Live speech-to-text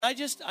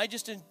I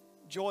just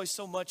enjoy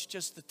so much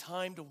just the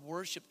time to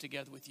worship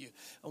together with you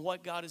and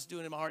what God is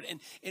doing in my heart.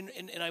 And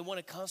I want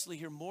to constantly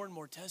hear more and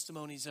more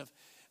testimonies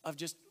of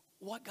just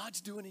what God's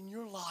doing in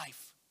your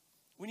life.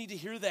 We need to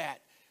hear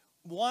that.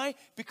 Why?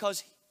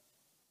 Because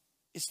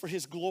it's for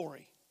his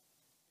glory,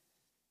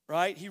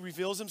 right? He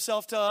reveals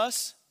himself to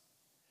us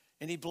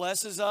and he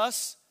blesses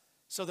us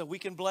so that we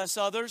can bless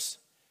others,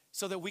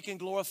 so that we can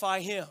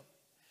glorify him.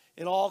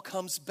 It all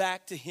comes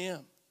back to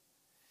him.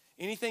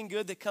 Anything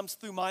good that comes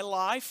through my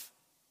life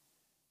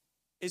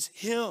is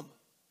him.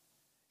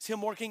 It's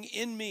him working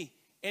in me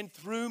and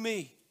through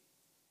me.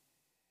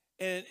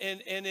 And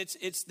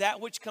it's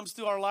that which comes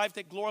through our life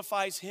that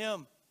glorifies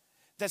him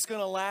that's going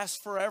to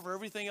last forever.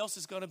 Everything else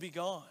is going to be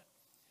gone.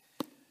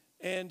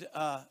 And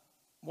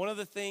one of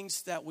the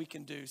things that we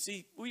can do,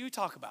 see, we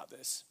talk about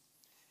this.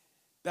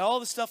 Now, all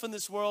the stuff in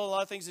this world, a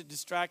lot of things that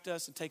distract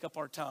us and take up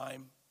our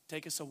time,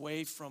 take us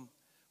away from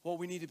what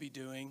we need to be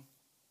doing,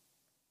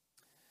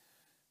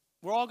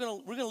 we're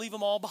going to leave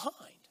them all behind.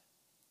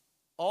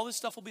 All this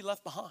stuff will be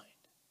left behind.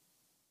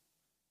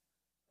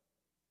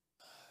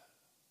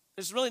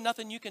 There's really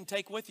nothing you can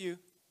take with you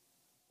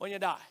when you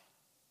die.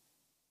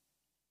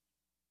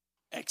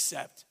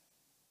 Except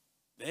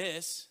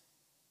this,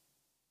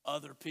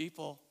 other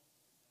people.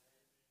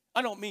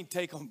 I don't mean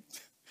take them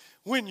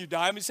when you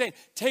die. I'm just saying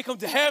take them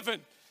to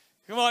heaven.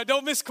 Come on,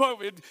 don't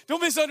misquote me.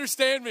 Don't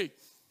misunderstand me.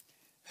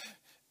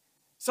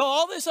 So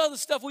all this other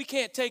stuff we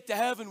can't take to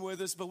heaven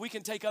with us, but we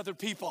can take other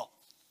people.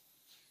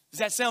 Does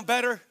that sound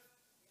better?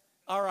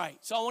 All right.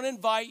 So I want to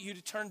invite you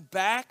to turn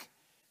back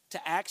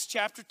to Acts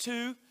chapter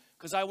 2,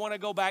 because I want to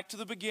go back to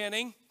the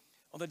beginning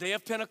on the day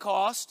of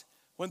Pentecost,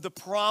 when the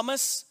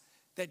promise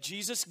that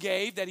Jesus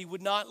gave that he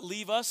would not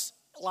leave us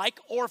like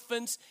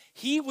orphans,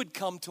 he would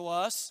come to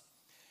us.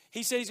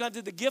 He said he's going to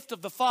do the gift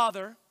of the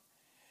Father,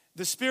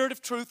 the Spirit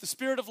of truth, the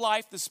Spirit of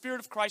life, the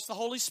Spirit of Christ, the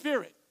Holy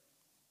Spirit.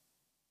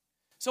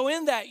 So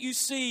in that you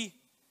see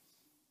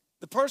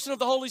the person of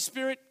the Holy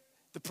Spirit,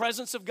 the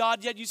presence of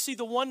God, yet you see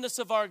the oneness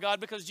of our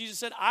God, because Jesus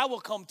said, I will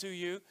come to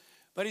you.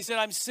 But he said,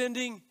 I'm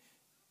sending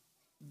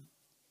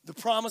the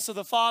promise of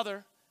the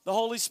Father, the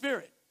Holy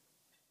Spirit.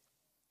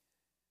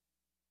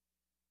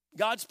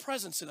 God's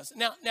presence in us.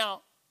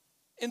 Now,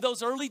 in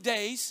those early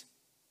days,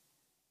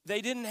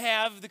 they didn't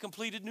have the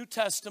completed New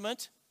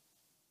Testament.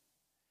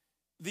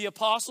 The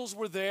apostles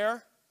were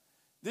there.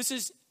 This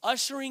is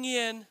ushering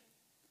in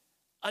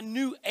a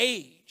new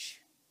age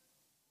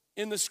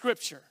in the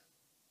Scripture.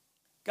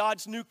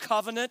 God's new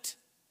covenant.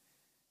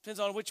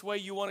 Depends on which way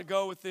you want to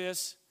go with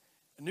this.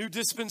 A new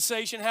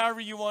dispensation, however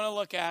you want to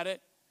look at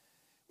it.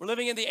 We're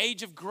living in the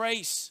age of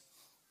grace.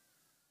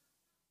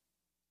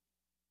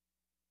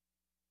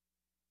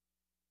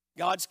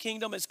 God's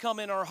kingdom has come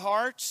in our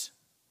hearts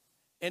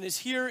and is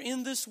here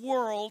in this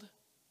world.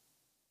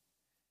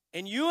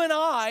 And you and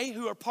I,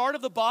 who are part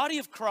of the body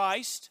of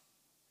Christ,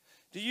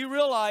 do you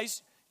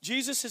realize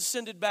Jesus has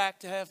ascended back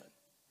to heaven?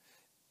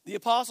 The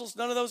apostles,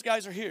 none of those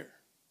guys are here.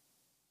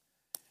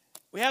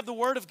 We have the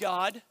Word of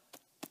God,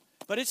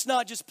 but it's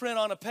not just print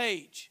on a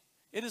page.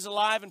 It is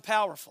alive and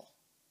powerful.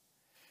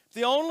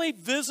 The only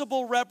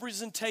visible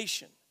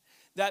representation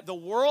that the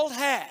world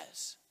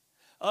has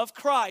of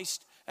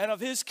Christ and of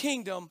his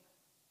kingdom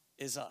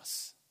is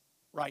us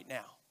right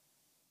now.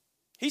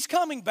 He's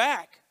coming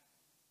back.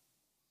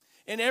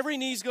 And every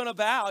knee's going to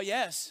bow,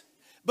 yes.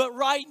 But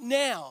right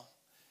now,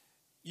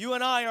 you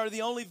and I are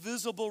the only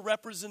visible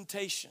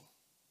representation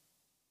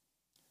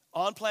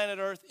on planet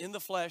Earth in the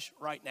flesh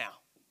right now.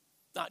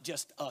 Not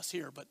just us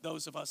here, but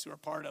those of us who are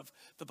part of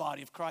the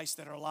body of Christ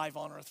that are alive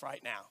on earth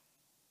right now.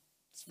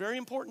 It's a very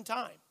important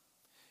time.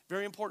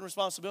 Very important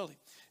responsibility.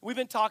 We've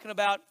been talking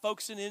about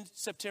focusing in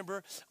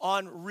September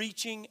on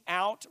reaching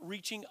out,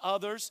 reaching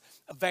others,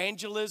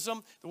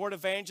 evangelism. The word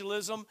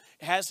evangelism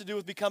has to do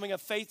with becoming a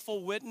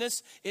faithful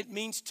witness. It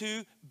means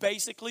to,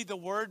 basically the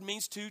word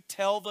means to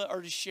tell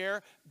or to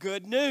share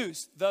good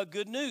news, the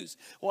good news.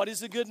 What is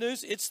the good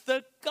news? It's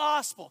the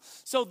gospel.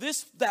 So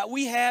this that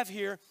we have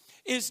here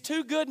is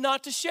too good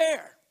not to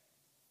share.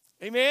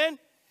 Amen?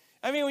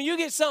 I mean, when you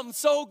get something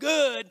so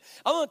good,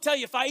 I'm going to tell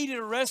you, if I eat at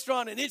a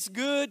restaurant and it's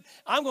good,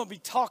 I'm going to be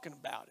talking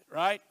about it,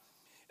 right?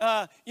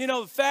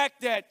 The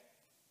fact that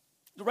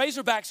the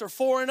Razorbacks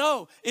are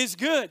 4-0 is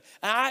good.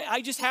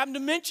 I just happened to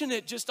mention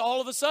it just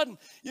all of a sudden,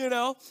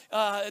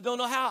 I don't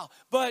know how.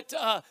 But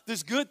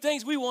there's good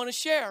things we want to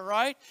share,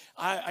 right?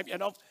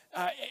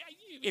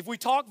 If we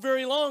talk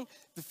very long,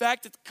 the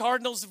fact that the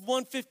Cardinals have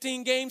won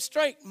 15 games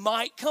straight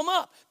might come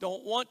up.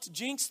 Don't want to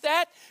jinx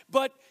that.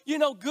 But,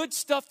 good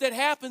stuff that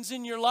happens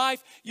in your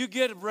life, you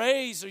get a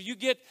raise or you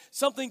get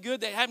something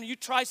good that happens. You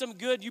try something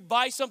good, you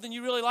buy something,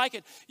 you really like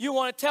it. You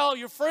want to tell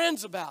your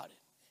friends about it.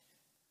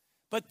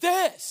 But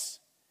this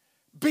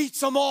beats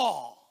them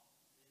all.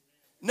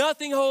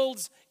 Nothing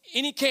holds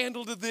any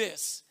candle to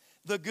this.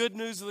 The good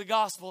news of the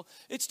gospel.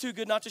 It's too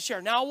good not to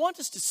share. Now, I want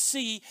us to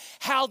see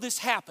how this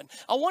happened.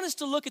 I want us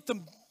to look at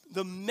the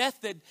the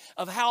method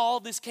of how all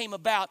this came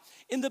about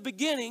in the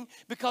beginning,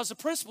 because the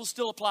principles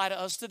still apply to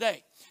us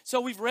today.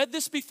 So we've read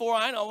this before.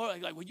 I know,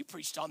 like, well, you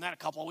preached on that a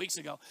couple of weeks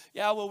ago.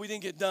 Yeah, well, we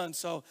didn't get done.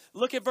 So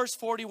look at verse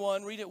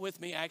 41. Read it with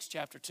me, Acts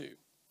chapter 2.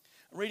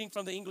 I'm reading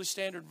from the English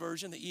Standard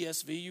Version, the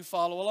ESV. You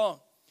follow along.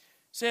 It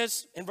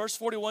says in verse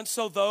 41,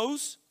 so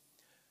those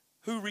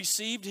who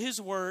received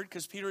his word,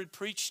 because Peter had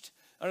preached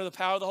under the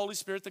power of the Holy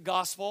Spirit the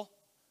gospel,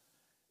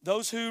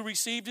 those who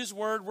received his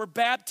word were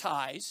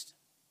baptized,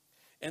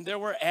 and there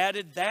were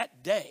added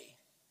that day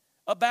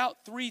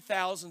about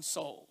 3,000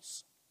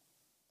 souls.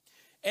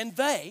 And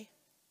they,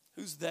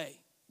 who's they?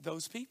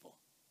 Those people,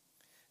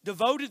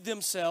 devoted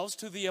themselves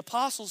to the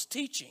apostles'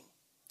 teaching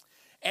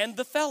and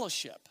the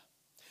fellowship,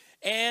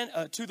 and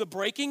to the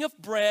breaking of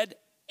bread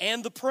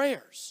and the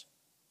prayers.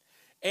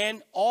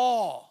 And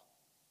awe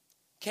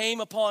came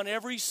upon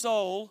every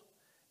soul,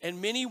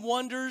 and many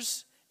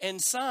wonders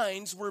and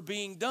signs were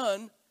being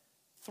done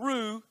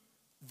through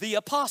the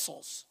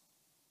apostles.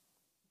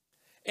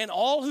 And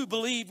all who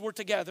believed were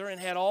together and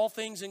had all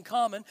things in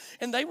common,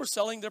 and they were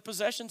selling their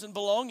possessions and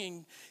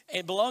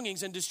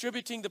belongings and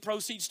distributing the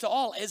proceeds to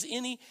all as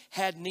any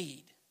had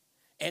need.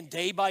 And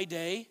day by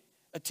day,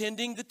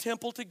 attending the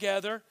temple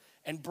together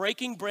and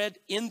breaking bread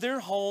in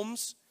their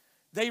homes,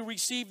 they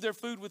received their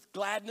food with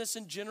gladness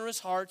and generous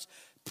hearts,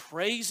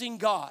 praising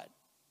God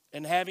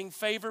and having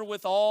favor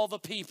with all the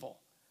people.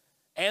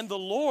 And the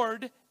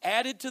Lord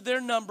added to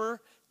their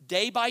number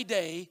day by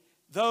day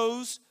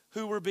those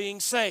who were being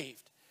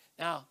saved.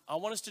 Now, I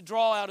want us to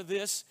draw out of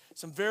this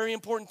some very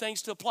important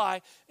things to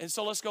apply, and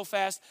so let's go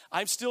fast.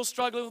 I'm still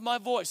struggling with my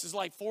voice. It's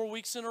like 4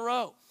 weeks in a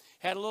row.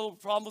 Had a little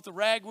problem with the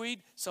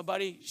ragweed.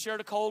 Somebody shared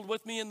a cold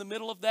with me in the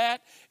middle of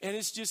that, and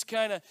it's just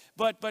kind of,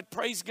 but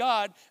praise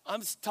God,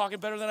 I'm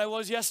talking better than I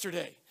was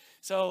yesterday.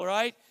 So,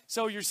 right?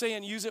 So you're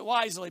saying use it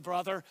wisely,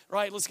 brother.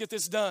 Right? Let's get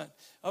this done.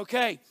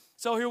 Okay,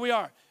 so here we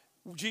are.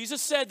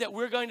 Jesus said that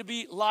we're going to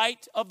be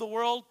light of the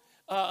world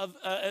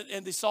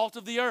and the salt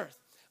of the earth.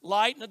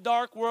 Light in a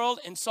dark world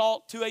and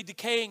salt to a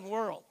decaying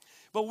world.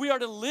 But we are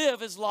to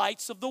live as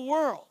lights of the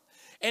world.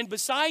 And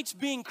besides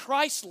being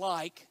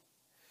Christ-like,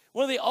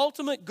 one of the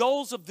ultimate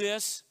goals of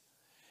this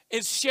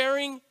is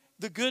sharing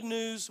the good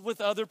news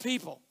with other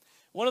people.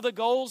 One of the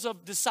goals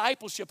of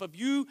discipleship, of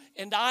you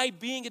and I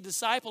being a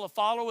disciple, a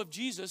follower of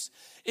Jesus,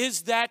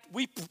 is that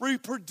we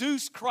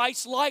reproduce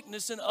Christ's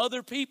likeness in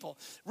other people,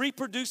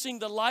 reproducing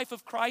the life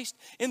of Christ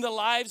in the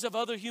lives of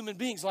other human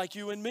beings like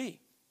you and me,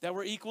 that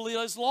were equally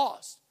as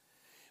lost.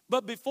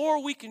 But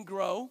before we can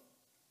grow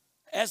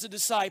as a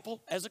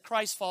disciple, as a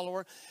Christ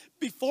follower,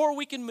 before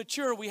we can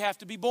mature, we have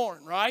to be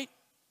born, right?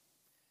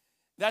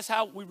 That's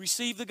how we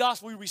receive the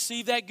gospel. We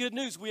receive that good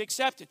news. We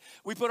accept it.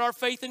 We put our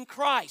faith in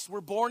Christ.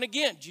 We're born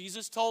again.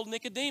 Jesus told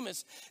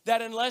Nicodemus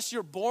that unless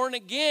you're born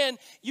again,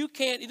 you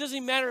can't. It doesn't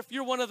even matter if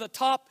you're one of the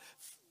top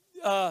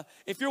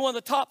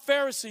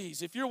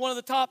Pharisees, if you're one of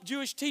the top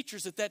Jewish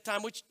teachers at that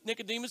time, which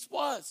Nicodemus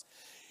was,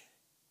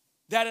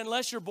 that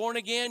unless you're born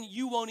again,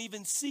 you won't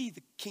even see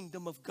the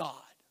kingdom of God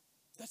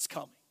that's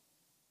coming.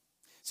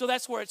 So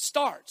that's where it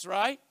starts,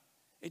 right?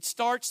 It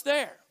starts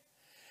there.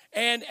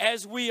 And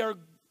as we are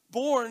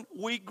born,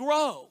 we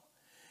grow.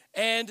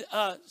 And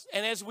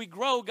as we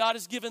grow, God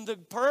has given the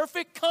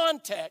perfect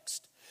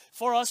context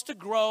for us to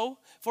grow,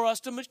 for us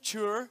to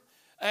mature,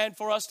 and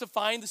for us to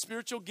find the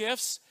spiritual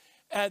gifts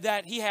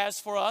that He has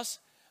for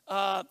us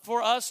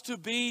to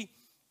be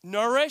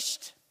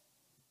nourished.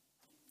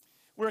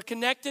 We're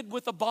connected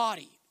with a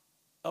body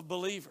of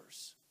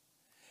believers.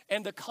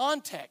 And the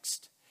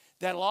context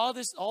that all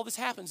this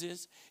happens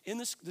is, in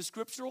the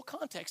scriptural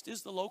context,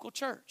 is the local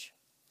church.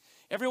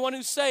 Everyone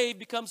who's saved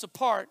becomes a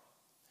part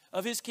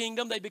of His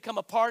kingdom. They become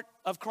a part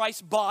of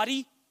Christ's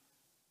body,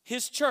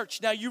 His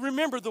church. Now, you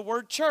remember the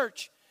word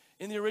church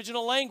in the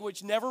original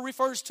language never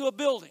refers to a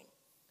building.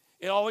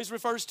 It always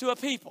refers to a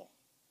people.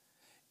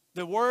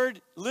 The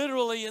word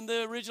literally in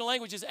the original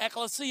language is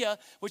ekklesia,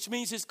 which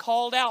means His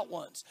called out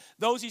ones.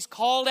 Those He's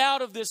called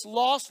out of this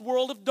lost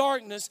world of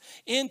darkness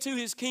into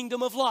His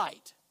kingdom of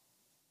light,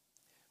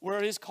 where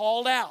it is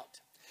called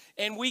out.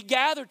 And we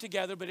gather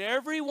together, but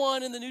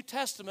everyone in the New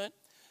Testament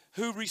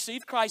who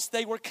received Christ,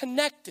 they were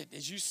connected,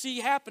 as you see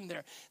happen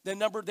there.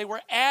 They were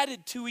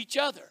added to each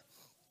other.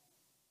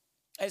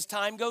 As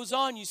time goes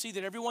on, you see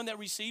that everyone that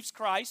receives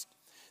Christ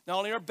not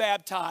only are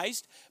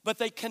baptized, but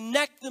they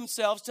connect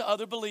themselves to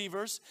other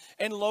believers.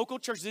 And local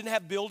churches didn't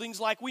have buildings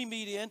like we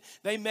meet in.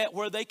 They met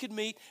where they could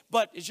meet.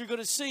 But as you're going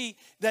to see,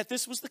 that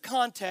this was the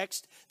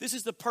context. This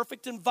is the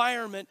perfect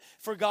environment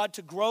for God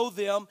to grow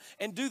them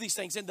and do these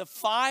things. And the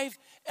 5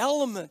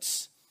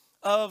 elements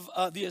of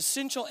the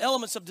essential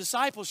elements of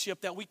discipleship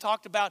that we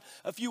talked about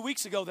a few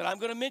weeks ago that I'm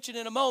going to mention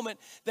in a moment,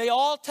 they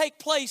all take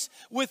place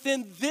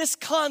within this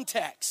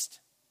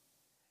context.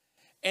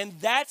 And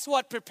that's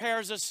what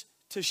prepares us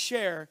to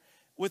share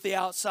with the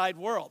outside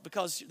world.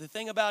 Because the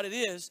thing about it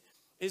is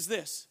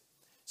this.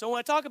 So when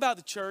I talk about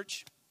the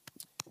church,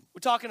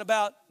 we're talking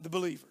about the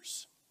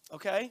believers,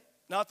 okay?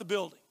 Not the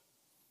building.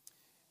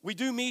 We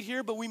do meet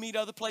here, but we meet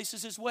other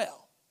places as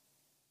well.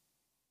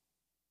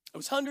 It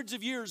was hundreds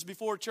of years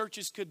before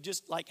churches could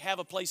just like have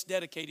a place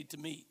dedicated to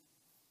meet.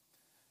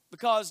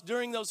 Because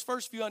during those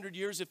first few hundred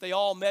years, if they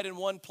all met in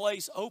one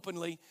place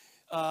openly,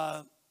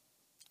 a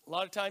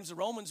lot of times the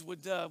Romans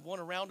would want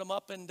to round them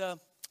up and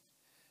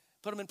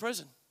put them in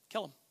prison,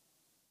 kill them.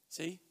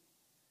 See?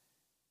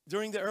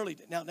 During the early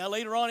days. Now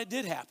later on it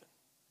did happen.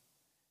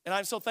 And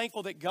I'm so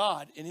thankful that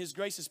God in His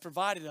grace has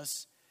provided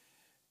us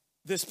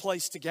this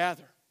place to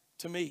gather,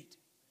 to meet.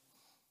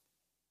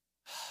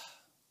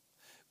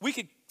 We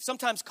could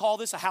sometimes call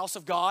this a house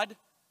of God,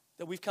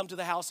 that we've come to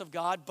the house of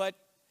God, but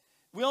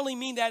we only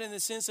mean that in the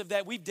sense of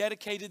that we've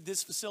dedicated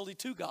this facility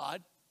to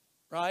God,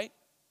 right?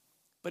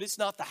 But it's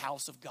not the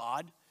house of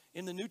God.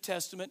 In the New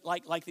Testament,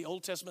 like the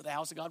Old Testament, the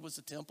house of God was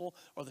the temple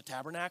or the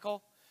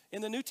tabernacle.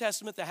 In the New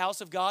Testament, the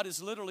house of God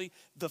is literally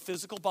the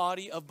physical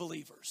body of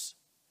believers.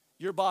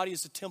 Your body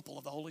is the temple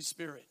of the Holy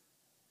Spirit.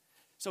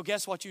 So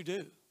guess what you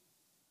do?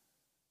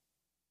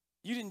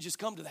 You didn't just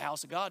come to the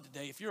house of God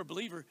today. If you're a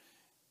believer,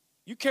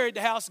 you carried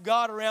the house of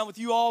God around with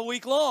you all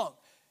week long.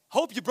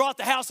 Hope you brought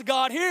the house of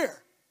God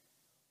here.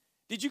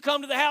 Did you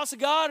come to the house of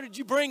God or did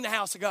you bring the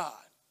house of God?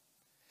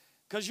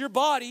 Because your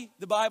body,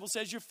 the Bible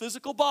says your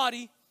physical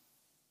body,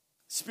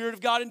 Spirit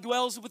of God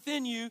indwells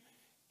within you,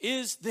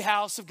 is the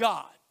house of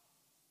God.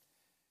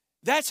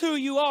 That's who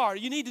you are.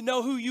 You need to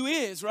know who you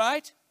is,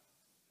 right?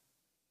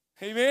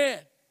 Amen.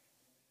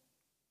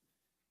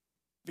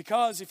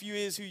 Because if you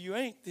is who you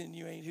ain't, then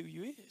you ain't who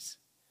you is.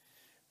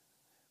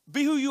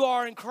 Be who you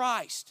are in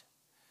Christ.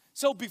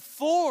 So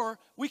before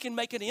we can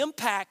make an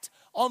impact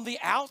on the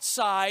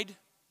outside,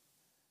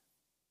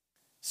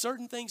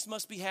 certain things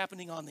must be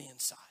happening on the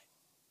inside.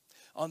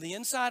 On the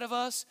inside of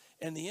us,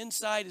 and the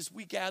inside as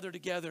we gather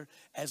together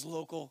as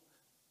local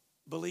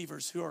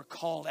believers who are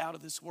called out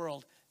of this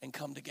world and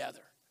come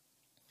together.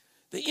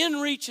 The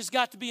in-reach has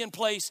got to be in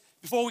place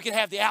before we can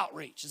have the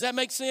outreach. Does that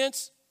make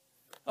sense?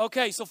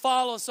 Okay, so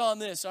follow us on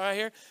this, all right,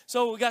 here.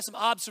 So we got some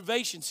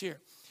observations here.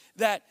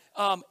 That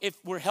if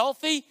we're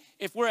healthy,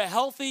 if we're a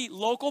healthy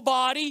local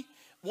body,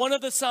 one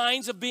of the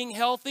signs of being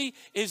healthy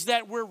is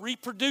that we're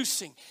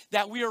reproducing,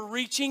 that we are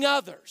reaching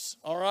others,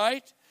 all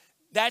right?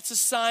 That's a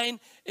sign.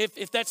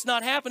 If that's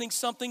not happening,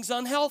 something's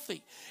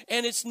unhealthy.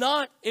 And it's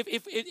not,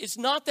 if it's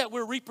not that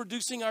we're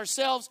reproducing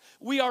ourselves,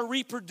 we are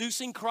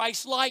reproducing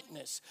Christ's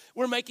likeness.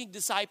 We're making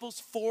disciples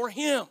for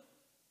Him,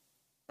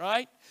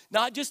 right?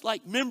 Not just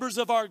like members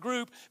of our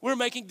group. We're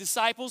making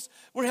disciples.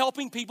 We're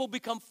helping people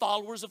become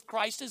followers of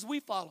Christ as we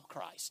follow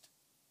Christ.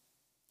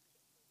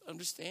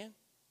 Understand?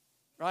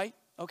 Right?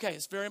 Okay,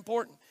 it's very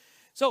important.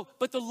 So,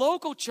 but the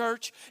local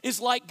church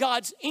is like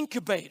God's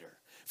incubator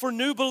for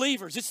new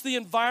believers. It's the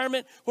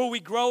environment where we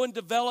grow and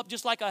develop,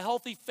 just like a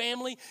healthy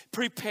family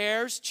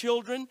prepares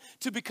children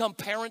to become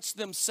parents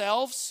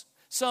themselves.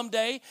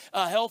 Someday,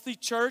 a healthy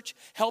church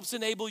helps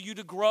enable you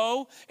to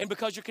grow, and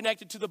because you're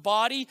connected to the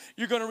body,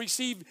 you're going to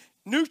receive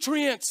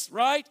nutrients,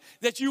 right,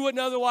 that you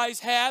wouldn't otherwise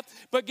have.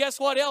 But guess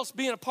what else?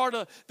 Being a part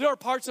of, there are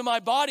parts of my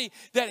body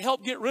that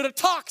help get rid of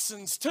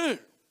toxins too.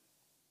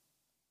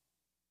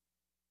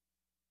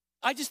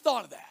 I just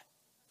thought of that.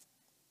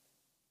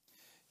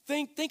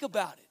 Think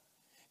about it.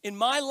 In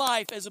my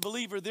life as a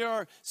believer, there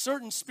are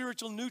certain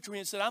spiritual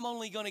nutrients that I'm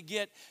only going to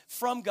get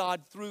from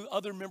God through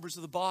other members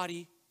of the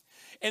body.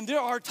 And there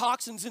are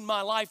toxins in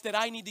my life that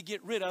I need to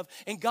get rid of,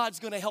 and God's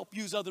going to help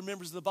use other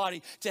members of the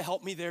body to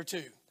help me there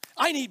too.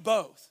 I need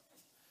both.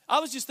 I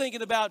was just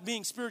thinking about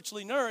being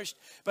spiritually nourished,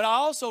 but I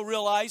also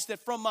realized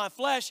that from my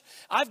flesh,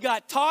 I've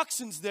got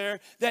toxins there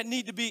that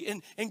need to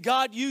be, and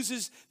God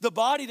uses the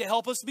body to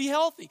help us be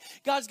healthy.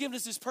 God's given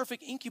us this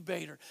perfect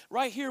incubator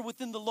right here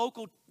within the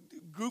local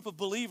group of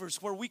believers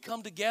where we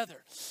come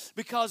together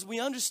because we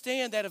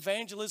understand that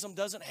evangelism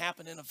doesn't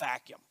happen in a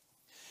vacuum.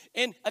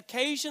 And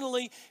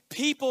occasionally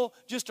people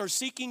just are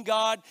seeking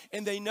God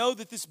and they know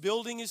that this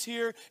building is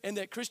here and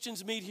that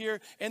Christians meet here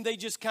and they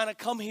just kind of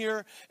come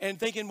here and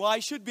thinking, well, I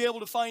should be able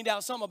to find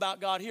out something about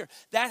God here.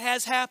 That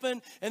has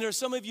happened, and there's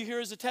some of you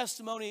here as a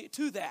testimony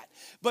to that.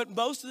 But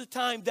most of the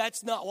time,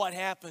 that's not what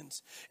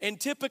happens. And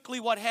typically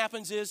what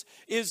happens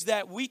is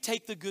that we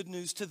take the good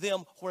news to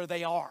them where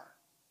they are.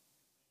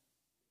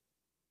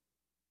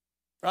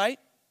 Right?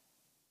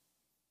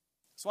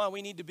 That's why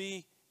we need to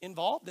be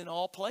involved in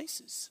all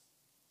places.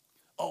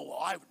 Oh, well,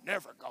 I would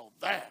never go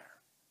there.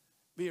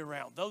 Be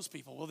around those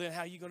people. Well, then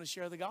how are you going to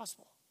share the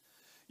gospel?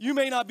 You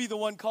may not be the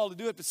one called to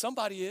do it, but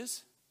somebody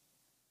is.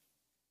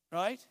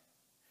 Right?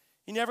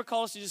 He never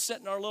called us to just sit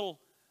in our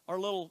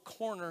little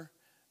corner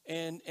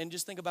and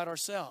just think about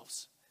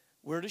ourselves.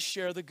 We're to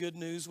share the good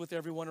news with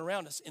everyone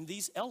around us. And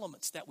these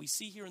elements that we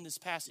see here in this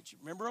passage,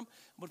 remember them?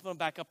 I'm going to put them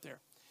back up there.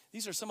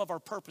 These are some of our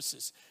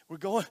purposes. We're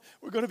going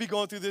to be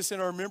going through this in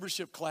our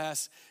membership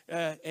class,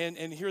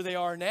 and here they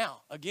are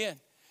now. Again,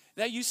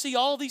 that you see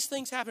all these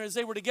things happen as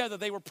they were together.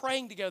 They were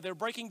praying together. They were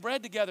breaking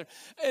bread together.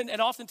 And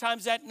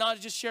oftentimes that not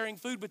just sharing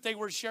food, but they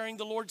were sharing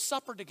the Lord's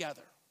Supper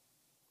together.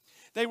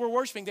 They were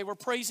worshiping. They were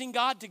praising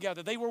God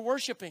together. They were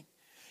worshiping.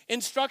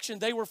 Instruction.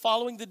 They were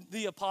following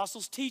the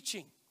apostles'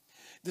 teaching.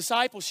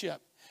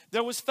 Discipleship.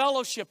 There was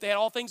fellowship. They had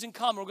all things in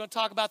common. We're going to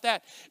talk about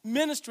that.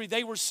 Ministry,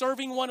 they were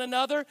serving one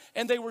another,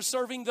 and they were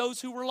serving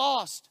those who were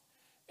lost.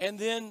 And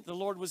then the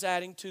Lord was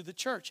adding to the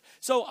church.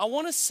 So I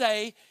want to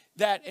say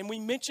that, and we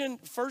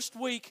mentioned first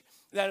week,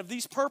 that of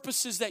these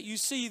purposes that you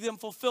see them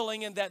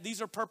fulfilling, and that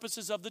these are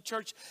purposes of the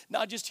church,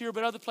 not just here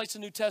but other places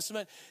in the New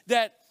Testament,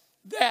 that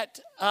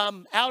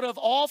out of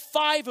all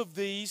 5 of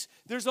these,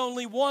 there's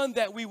only one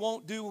that we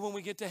won't do when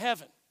we get to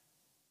heaven.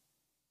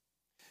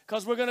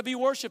 Because we're going to be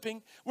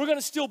worshiping. We're going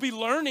to still be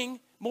learning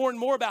more and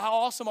more about how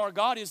awesome our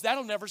God is.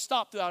 That'll never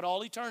stop throughout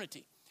all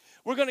eternity.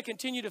 We're going to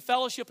continue to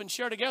fellowship and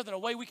share together in a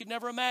way we could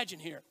never imagine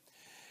here.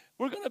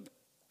 We're going to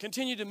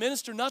continue to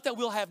minister, not that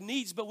we'll have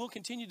needs, but we'll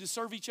continue to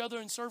serve each other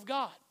and serve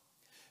God.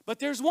 But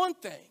there's one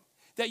thing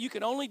that you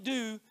can only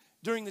do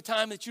during the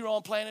time that you're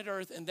on planet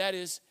Earth, and that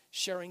is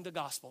sharing the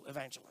gospel,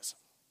 evangelism.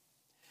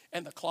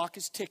 And the clock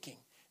is ticking,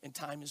 and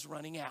time is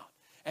running out.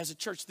 As a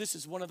church, this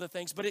is one of the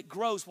things, but it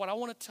grows. What I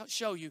want to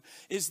show you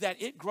is that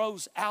it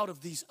grows out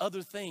of these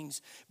other things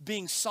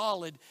being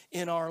solid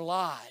in our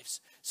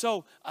lives.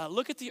 So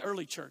look at the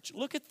early church.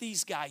 Look at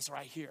these guys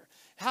right here,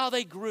 how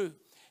they grew.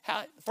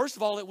 First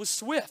of all, it was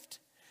swift.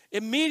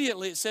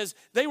 Immediately, it says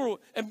they were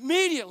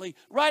immediately,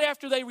 right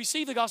after they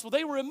received the gospel,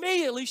 they were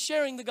immediately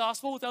sharing the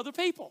gospel with other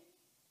people.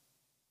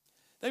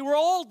 They were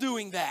all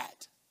doing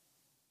that.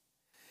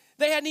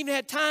 They hadn't even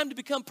had time to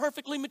become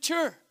perfectly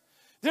mature.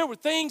 There were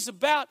things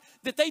about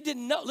that they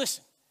didn't know.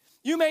 Listen,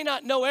 you may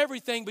not know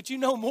everything, but you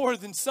know more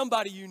than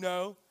somebody you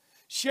know.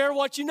 Share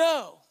what you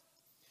know.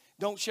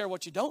 Don't share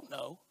what you don't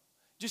know.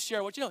 Just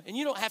share what you know. And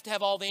you don't have to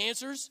have all the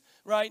answers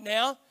right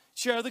now.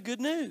 Share the good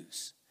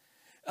news.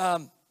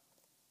 You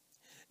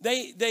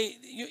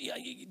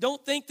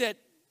don't think that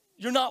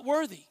you're not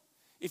worthy.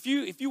 If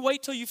you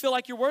wait till you feel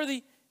like you're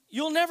worthy,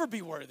 you'll never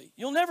be worthy.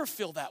 You'll never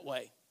feel that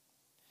way.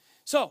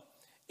 So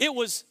it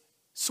was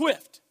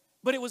swift,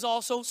 but it was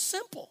also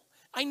simple.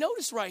 I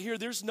notice right here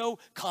there's no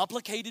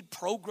complicated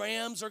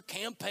programs or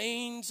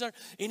campaigns or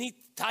any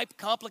type of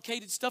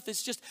complicated stuff.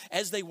 It's just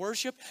as they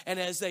worshiped and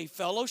as they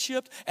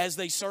fellowshiped, as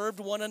they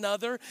served one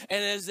another,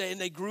 and as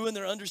they grew in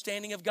their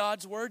understanding of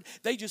God's word,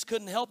 they just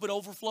couldn't help but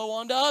overflow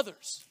onto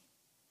others.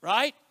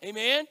 Right?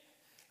 Amen?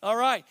 All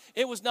right.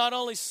 It was not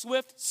only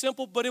swift,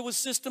 simple, but it was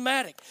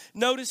systematic.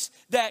 Notice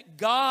that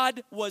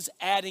God was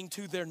adding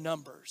to their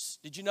numbers.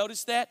 Did you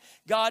notice that?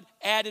 God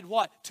added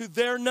what? To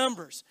their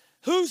numbers.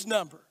 Whose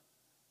number?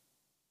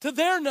 To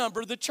their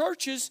number. The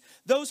churches,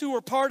 those who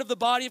were part of the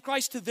body of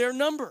Christ, to their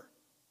number.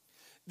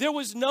 There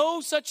was no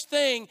such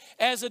thing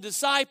as a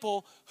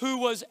disciple who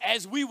was,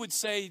 as we would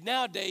say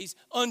nowadays,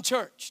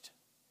 unchurched.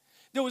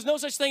 There was no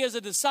such thing as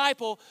a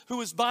disciple who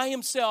was by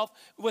himself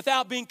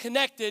without being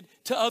connected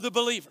to other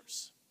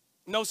believers.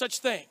 No such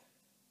thing.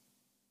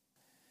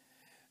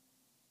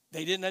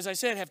 They didn't, as I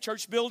said, have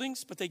church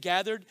buildings, but they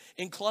gathered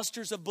in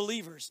clusters of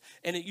believers.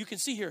 And you can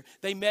see here,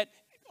 they met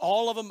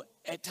all of them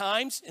at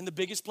times in the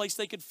biggest place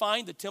they could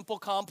find, the temple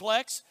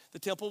complex. The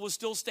temple was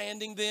still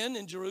standing then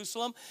in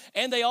Jerusalem.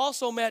 And they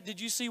also met, did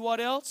you see what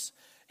else?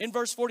 In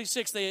verse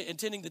 46, they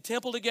attending the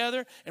temple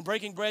together and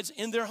breaking breads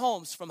in their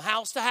homes from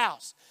house to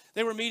house.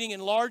 They were meeting in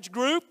large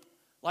group,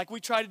 like we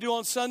try to do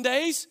on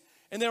Sundays,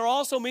 and they were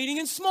also meeting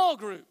in small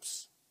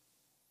groups.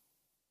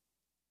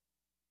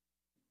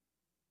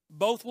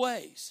 Both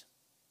ways.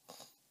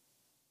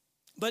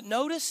 But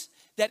notice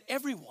that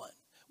everyone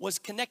was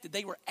connected.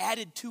 They were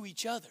added to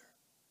each other.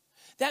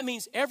 That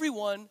means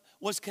everyone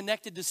was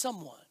connected to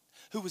someone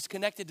who was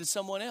connected to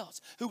someone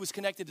else, who was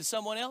connected to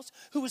someone else,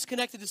 who was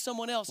connected to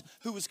someone else,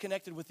 who was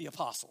connected with the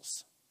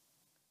apostles.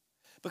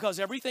 Because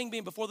everything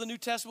being, before the New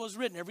Testament was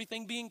written,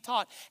 everything being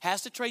taught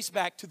has to trace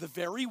back to the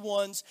very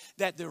ones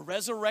that the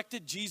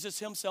resurrected Jesus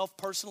himself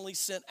personally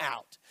sent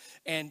out.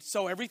 And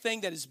so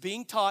everything that is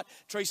being taught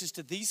traces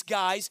to these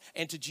guys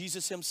and to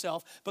Jesus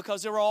himself,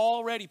 because there were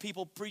already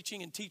people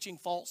preaching and teaching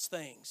false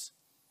things.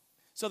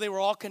 So they were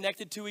all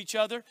connected to each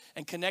other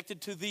and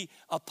connected to the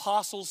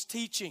apostles'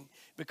 teaching,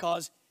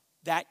 because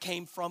that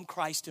came from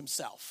Christ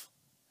himself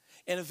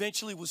and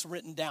eventually was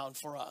written down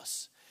for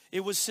us.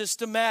 It was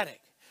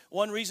systematic.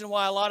 One reason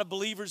why a lot of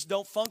believers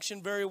don't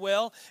function very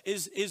well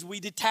is we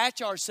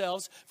detach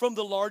ourselves from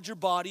the larger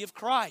body of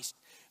Christ.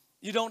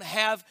 You don't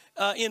have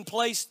in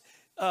place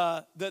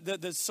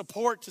the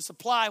support to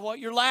supply what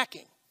you're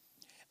lacking.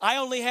 I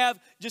only have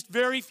just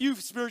very few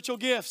spiritual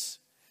gifts.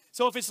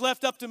 So if it's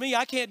left up to me,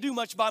 I can't do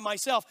much by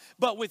myself.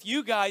 But with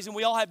you guys, and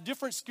we all have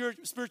different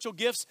spiritual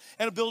gifts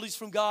and abilities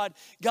from God,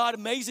 God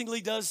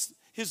amazingly does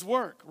his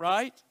work,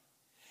 right?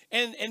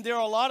 And there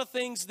are a lot of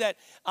things that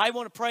I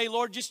want to pray,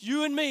 Lord, just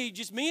you and me,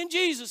 just me and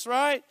Jesus,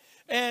 right?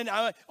 And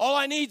all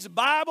I need is a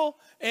Bible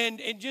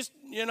and just,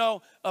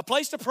 a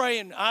place to pray,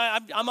 and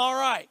I'm all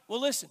right.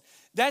 Well, listen,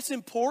 that's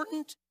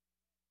important.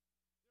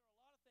 There are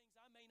a lot of things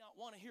I may not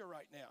want to hear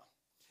right now.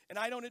 And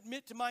I don't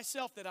admit to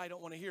myself that I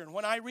don't want to hear. And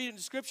when I read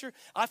into Scripture,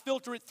 I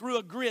filter it through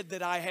a grid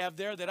that I have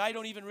there that I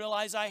don't even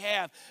realize I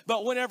have.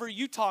 But whenever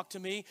you talk to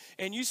me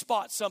and you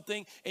spot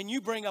something and you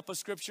bring up a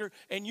Scripture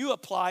and you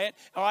apply it,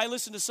 or I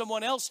listen to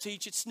someone else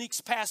teach, it sneaks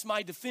past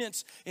my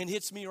defense and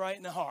hits me right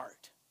in the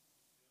heart.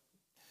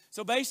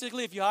 So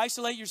basically, if you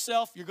isolate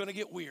yourself, you're going to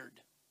get weird.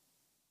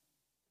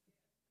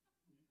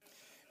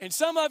 And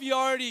some of you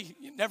already,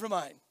 never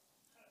mind.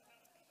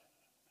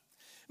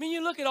 I mean,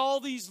 you look at all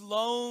these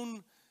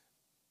lone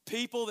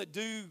people that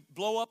do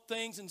blow up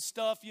things and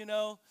stuff, you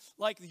know,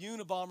 like the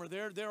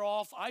Unabomber, they're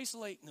off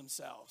isolating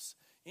themselves.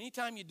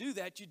 Anytime you do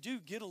that, you do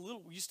get a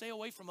little, you stay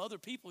away from other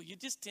people, you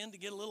just tend to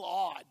get a little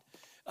odd.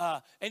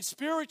 And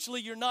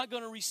spiritually, you're not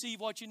going to receive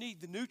what you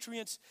need, the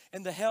nutrients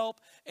and the help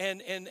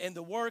and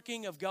the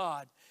working of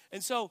God.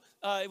 And so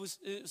it was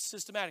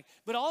systematic.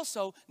 But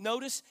also,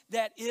 notice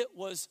that it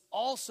was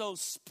also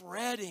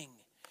spreading.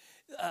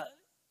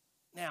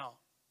 Now,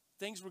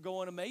 things were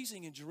going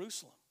amazing in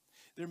Jerusalem.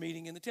 They're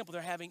meeting in the temple.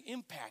 They're having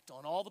impact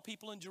on all the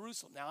people in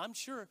Jerusalem. Now, I'm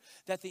sure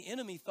that the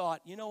enemy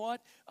thought, you know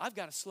what? I've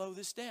got to slow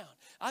this down.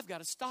 I've got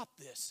to stop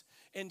this.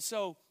 And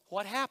so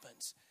what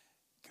happens?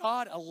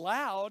 God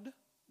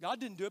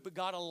didn't do it, but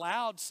God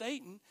allowed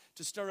Satan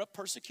to stir up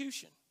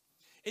persecution.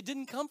 It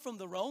didn't come from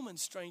the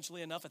Romans,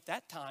 strangely enough, at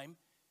that time,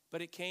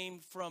 but it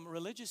came from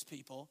religious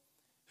people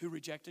who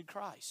rejected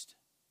Christ.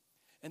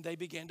 And they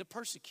began to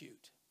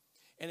persecute.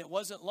 And it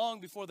wasn't long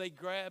before they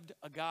grabbed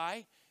a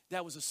guy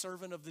that was a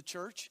servant of the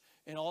church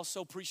and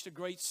also preached a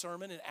great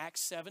sermon in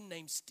Acts 7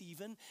 named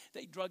Stephen.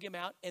 They drug him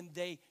out and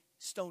they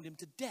stoned him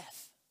to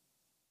death.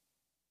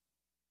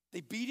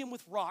 They beat him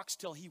with rocks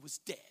till he was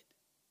dead.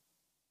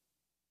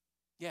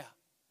 Yeah.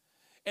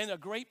 And a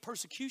great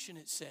persecution,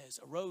 it says,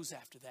 arose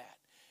after that.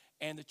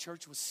 And the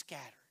church was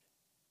scattered.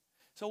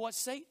 So what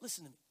Satan,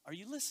 listen to me. Are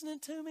you listening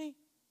to me?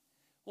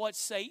 What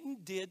Satan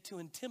did to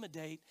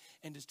intimidate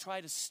and to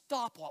try to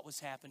stop what was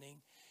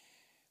happening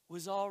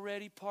was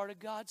already part of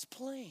God's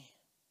plan.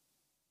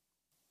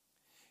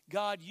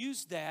 God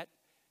used that.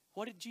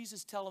 What did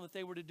Jesus tell them that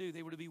they were to do?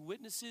 They were to be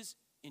witnesses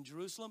in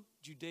Jerusalem,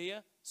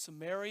 Judea,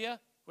 Samaria,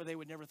 where they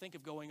would never think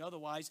of going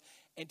otherwise,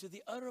 and to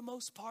the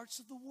uttermost parts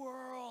of the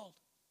world.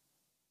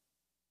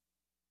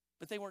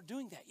 But they weren't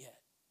doing that yet.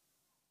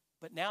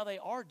 But now they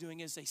are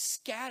doing, as they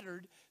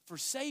scattered for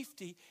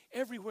safety.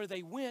 Everywhere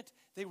they went,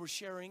 they were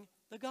sharing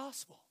the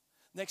gospel.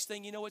 Next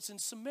thing you know, it's in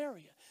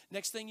Samaria.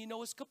 Next thing you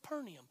know, it's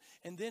Capernaum.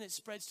 And then it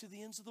spreads to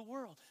the ends of the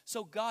world.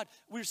 So God,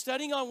 we're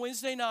studying on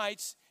Wednesday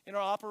nights in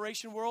our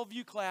Operation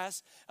Worldview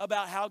class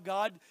about how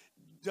God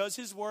does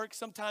his work,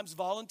 sometimes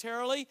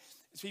voluntarily.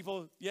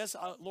 People, yes,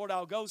 Lord,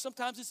 I'll go.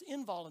 Sometimes it's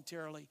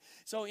involuntarily.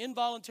 So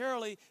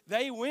involuntarily,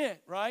 they went,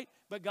 right?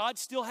 But God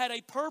still had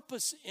a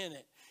purpose in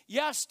it.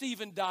 Yeah,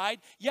 Stephen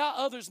died. Yeah,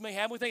 others may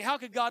have. We think, how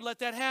could God let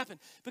that happen?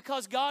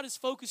 Because God is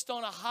focused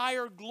on a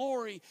higher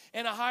glory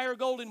and a higher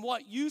goal in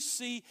what you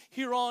see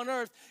here on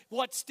earth.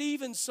 What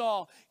Stephen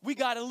saw, we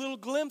got a little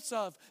glimpse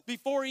of.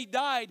 Before he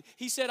died,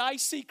 he said, I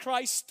see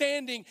Christ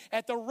standing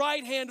at the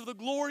right hand of the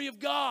glory of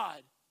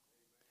God.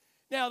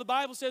 Now, the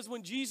Bible says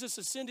when Jesus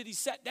ascended, he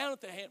sat down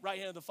at the right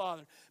hand of the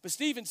Father. But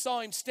Stephen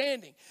saw him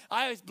standing.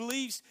 I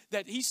believe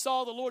that he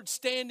saw the Lord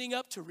standing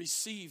up to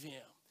receive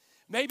him.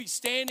 Maybe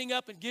standing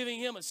up and giving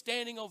him a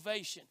standing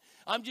ovation.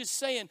 I'm just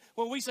saying,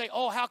 when we say,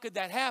 oh, how could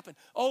that happen?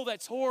 Oh,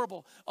 that's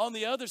horrible. On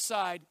the other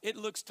side, it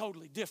looks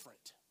totally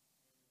different.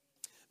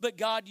 But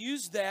God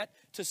used that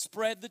to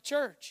spread the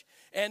church.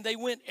 And they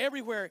went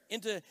everywhere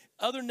into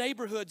other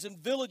neighborhoods and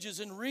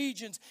villages and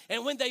regions.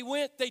 And when they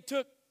went, they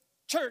took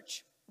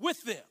church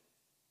with them.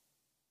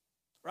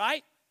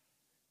 Right?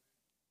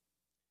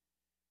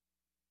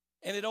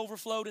 And it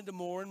overflowed into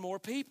more and more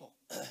people.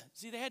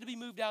 See, they had to be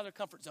moved out of their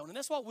comfort zone. And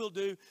that's what we'll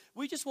do.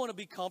 We just want to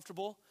be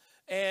comfortable.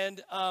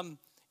 And, and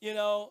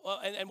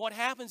what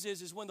happens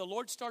is when the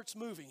Lord starts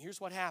moving,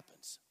 here's what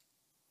happens.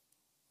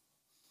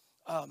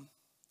 I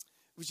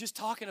was just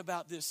talking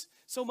about this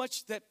so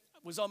much that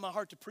was on my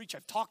heart to preach.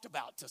 I've talked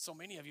about to so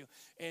many of you.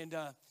 And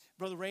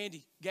Brother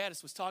Randy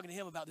Gaddis was talking to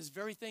him about this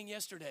very thing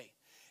yesterday.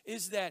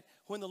 Is that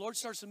when the Lord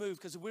starts to move,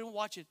 because if we don't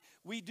watch it,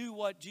 we do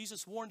what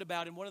Jesus warned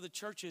about in one of the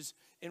churches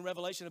in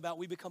Revelation about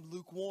we become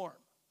lukewarm,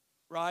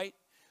 right?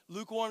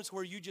 Lukewarm is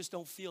where you just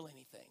don't feel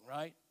anything,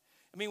 right?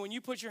 I mean, when you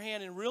put your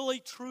hand in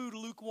really true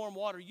lukewarm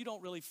water, you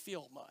don't really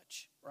feel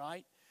much,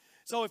 right?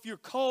 So if you're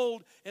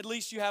cold, at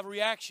least you have a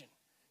reaction.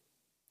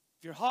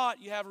 If you're hot,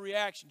 you have a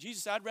reaction.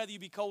 Jesus said, I'd rather you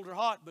be cold or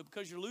hot, but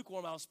because you're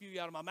lukewarm, I'll spew you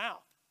out of my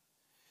mouth.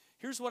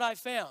 Here's what I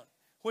found.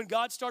 When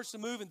God starts to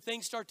move and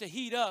things start to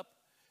heat up,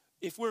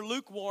 if we're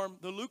lukewarm,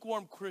 the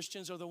lukewarm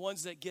Christians are the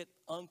ones that get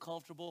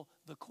uncomfortable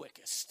the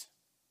quickest.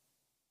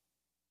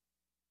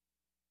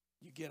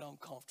 You get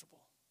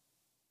uncomfortable.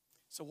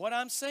 So what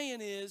I'm saying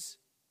is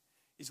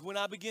when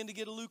I begin to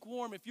get a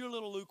lukewarm, if you're a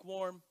little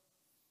lukewarm,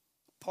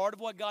 part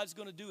of what God's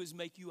going to do is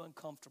make you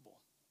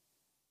uncomfortable.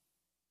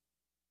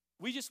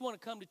 We just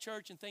want to come to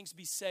church and things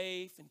be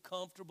safe and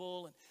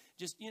comfortable and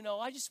just,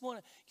 I just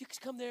want to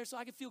come there so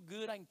I can feel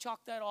good. I can chalk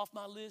that off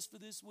my list for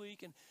this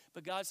week.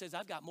 But God says,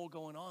 I've got more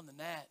going on than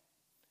that.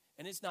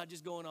 And it's not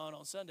just going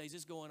on Sundays.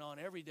 It's going on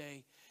every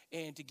day.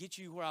 And to get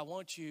you where I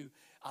want you,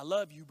 I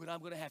love you, but I'm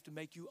going to have to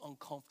make you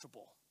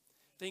uncomfortable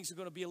things are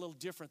going to be a little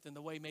different than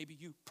the way maybe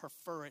you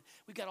prefer it.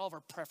 We've got all of our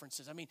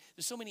preferences. I mean,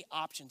 there's so many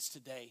options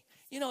today.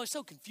 You know, it's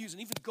so confusing.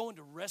 Even going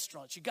to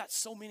restaurants, you got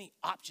so many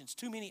options,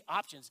 too many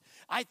options.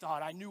 I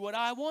thought I knew what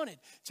I wanted.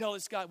 Tell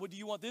this guy, well, do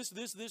you want this,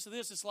 this, this, or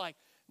this? It's like,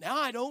 now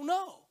I don't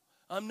know.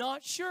 I'm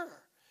not sure.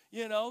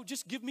 You know,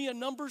 just give me a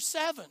number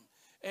 7.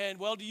 And,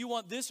 well, do you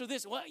want this or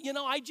this? Well, you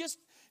know, I'm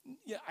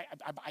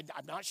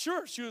not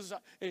sure.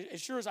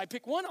 As sure as I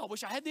pick one, I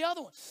wish I had the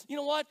other one. You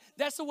know what?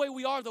 That's the way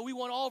we are, though. We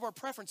want all of our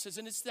preferences,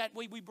 and it's that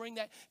way we bring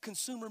that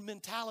consumer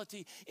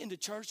mentality into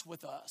church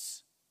with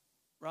us,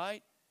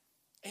 right?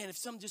 And if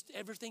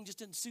everything just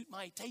didn't suit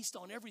my taste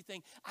on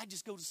everything, I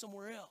just go to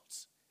somewhere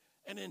else.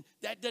 And then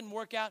that doesn't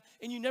work out,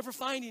 and you never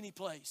find any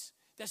place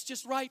that's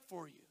just right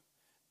for you.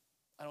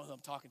 I don't know who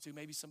I'm talking to.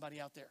 Maybe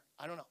somebody out there.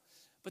 I don't know.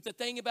 But the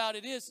thing about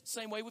it is,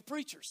 same way with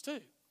preachers,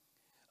 too.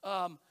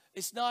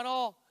 It's not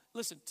all,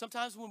 listen,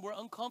 sometimes when we're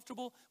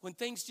uncomfortable, when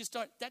things just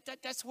start,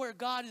 that's where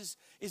God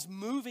is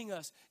moving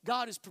us.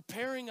 God is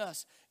preparing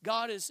us.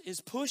 God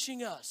is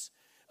pushing us.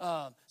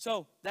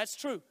 So that's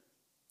true.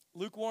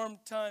 Lukewarm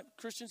time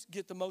Christians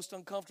get the most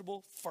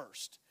uncomfortable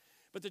first.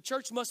 But the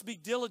church must be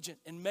diligent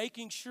in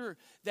making sure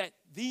that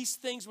these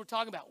things we're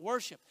talking about,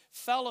 worship,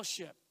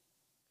 fellowship,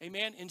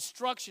 amen,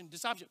 instruction,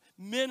 discipleship,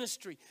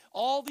 ministry,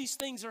 all these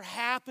things are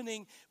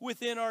happening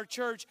within our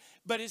church.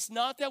 But it's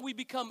not that we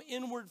become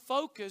inward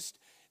focused.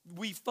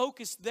 We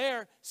focus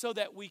there so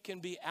that we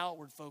can be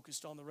outward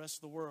focused on the rest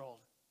of the world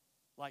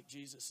like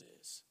Jesus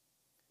is.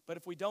 But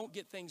if we don't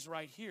get things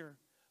right here,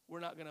 we're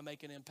not going to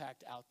make an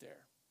impact out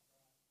there.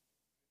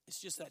 It's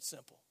just that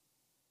simple.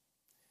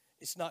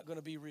 It's not going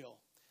to be real.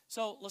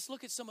 So let's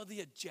look at some of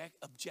the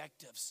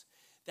objectives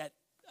that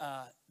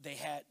they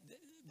had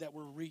that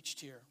were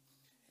reached here.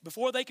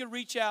 Before they could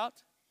reach out,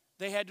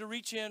 they had to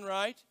reach in,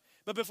 right?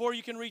 But before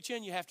you can reach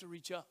in, you have to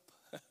reach up,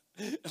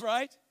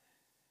 right?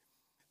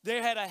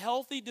 They had a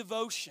healthy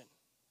devotion.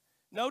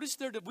 Notice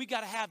we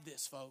got to have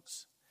this,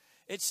 folks.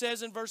 It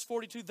says in verse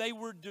 42,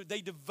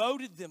 they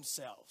devoted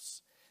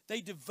themselves.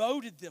 They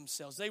devoted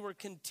themselves. They were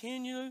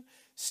continuing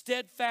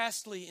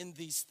steadfastly in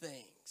these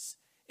things,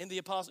 in the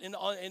apostle,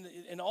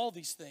 in all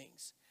these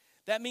things.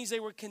 That means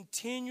they were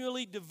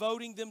continually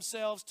devoting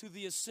themselves to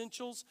the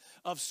essentials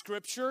of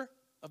Scripture,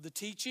 of the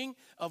teaching,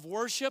 of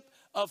worship,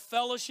 of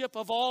fellowship,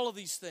 of all of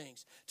these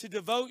things. To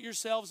devote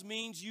yourselves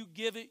means you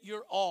give it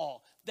your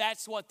all.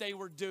 That's what they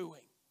were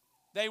doing.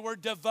 They were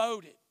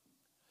devoted.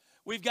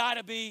 We've got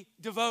to be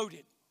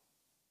devoted.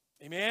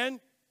 Amen?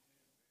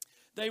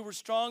 They were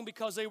strong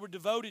because they were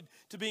devoted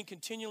to being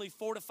continually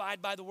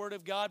fortified by the Word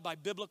of God, by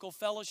biblical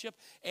fellowship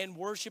and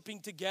worshiping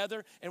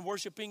together and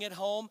worshiping at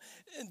home.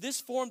 And this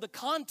formed the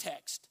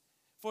context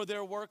for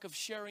their work of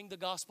sharing the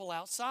gospel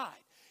outside.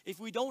 If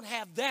we don't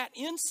have that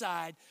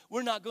inside,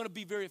 we're not going to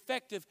be very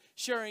effective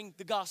sharing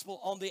the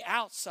gospel on the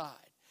outside.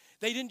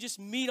 They didn't just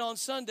meet on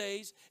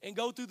Sundays and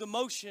go through the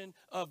motion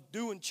of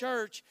doing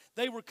church.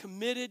 They were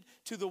committed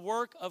to the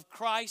work of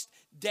Christ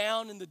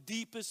down in the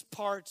deepest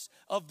parts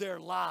of their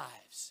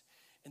lives.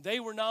 And they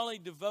were not only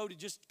devoted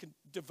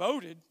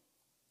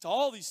to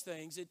all these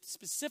things, it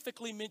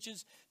specifically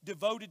mentions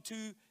devoted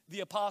to the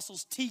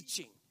apostles'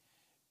 teaching.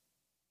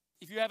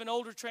 If you have an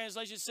older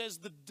translation, it says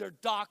their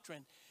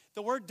doctrine.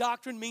 The word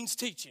doctrine means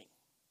teaching.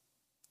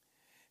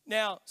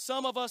 Now,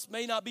 some of us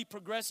may not be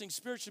progressing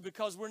spiritually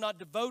because we're not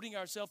devoting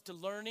ourselves to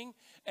learning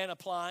and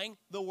applying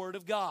the Word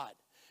of God.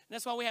 And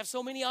that's why we have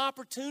so many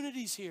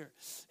opportunities here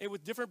and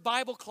with different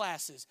Bible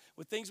classes,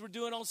 with things we're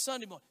doing on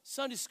Sunday morning,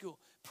 Sunday school,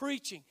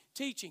 preaching,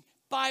 teaching,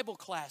 Bible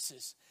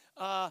classes,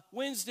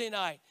 Wednesday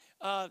night,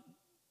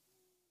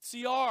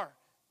 CR.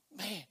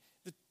 Man,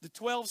 the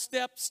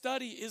 12-step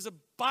study is a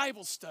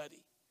Bible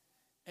study.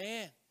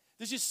 Man,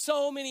 there's just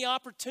so many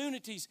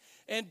opportunities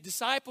and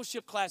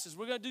discipleship classes.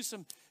 We're going to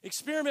do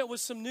experiment with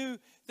some new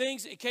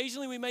things.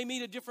 Occasionally we may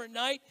meet a different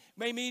night,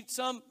 may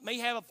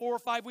have a 4 or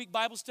 5 week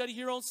Bible study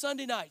here on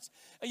Sunday nights.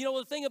 And you know,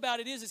 the thing about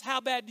it is how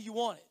bad do you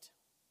want it?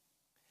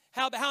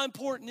 How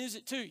important is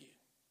it to you?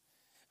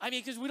 I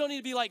mean, because we don't need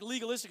to be like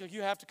legalistic, like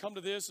you have to come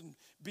to this and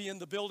be in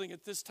the building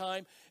at this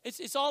time.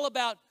 It's all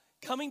about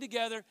coming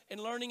together and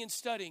learning and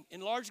studying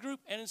in large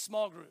group and in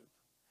small group.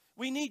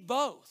 We need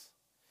both.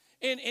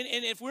 And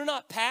if we're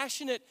not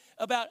passionate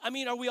about,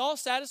 are we all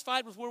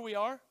satisfied with where we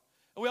are?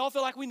 Do we all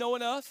feel like we know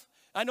enough?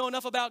 I know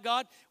enough about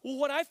God? Well,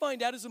 what I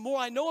find out is the more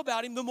I know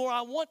about Him, the more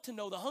I want to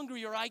know, the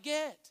hungrier I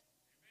get.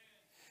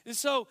 And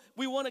so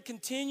we want to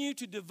continue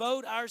to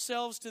devote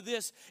ourselves to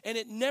this. And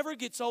it never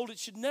gets old. It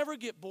should never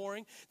get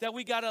boring that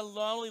we got to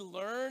not only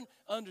learn,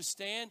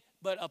 understand,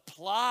 but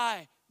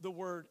apply the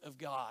Word of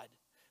God.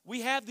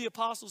 We have the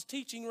apostles'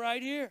 teaching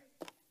right here.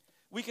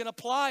 We can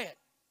apply it.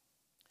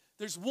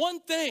 There's one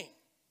thing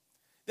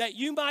that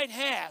you might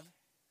have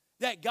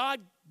that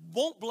God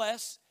won't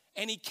bless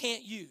and He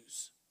can't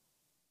use.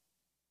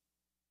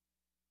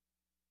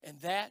 And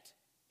that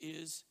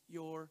is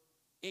your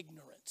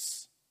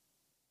ignorance.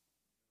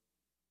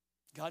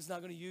 God's not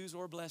going to use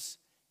or bless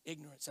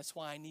ignorance. That's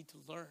why I need to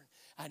learn.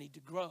 I need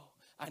to grow.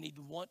 I need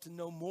to want to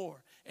know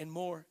more and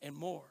more and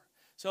more.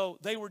 So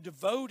they were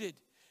devoted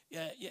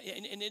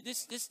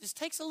This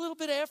takes a little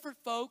bit of effort,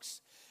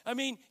 folks. I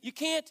mean,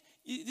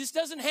 this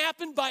doesn't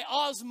happen by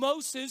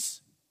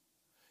osmosis.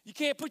 You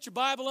can't put your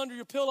Bible under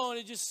your pillow and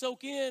it just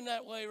soak in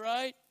that way,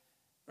 right?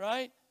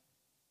 Right?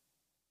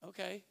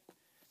 Okay.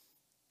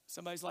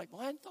 Somebody's like,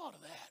 well, I hadn't thought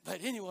of that.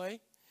 But anyway,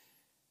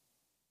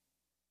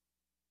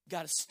 you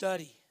got to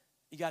study.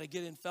 You got to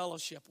get in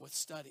fellowship with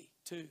study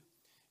too.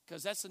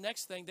 Because that's the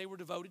next thing. They were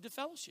devoted to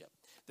fellowship.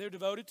 They were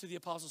devoted to the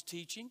apostles'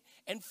 teaching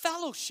and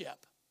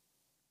fellowship.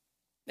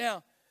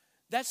 Now,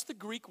 that's the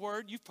Greek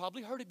word, you've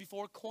probably heard it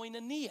before,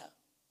 koinonia.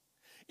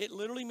 It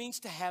literally means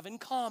to have in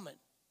common.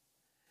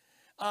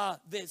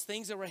 There's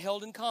things that were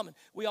held in common.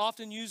 We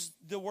often use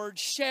the word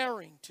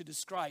sharing to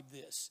describe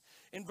this.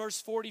 In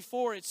verse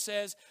 44, it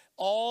says,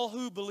 all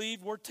who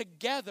believed were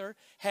together,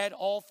 had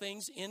all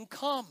things in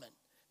common.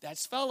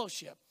 That's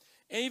fellowship.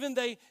 And even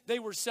they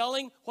were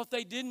selling what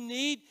they didn't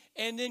need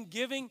and then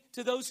giving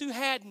to those who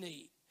had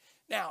need.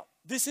 Now,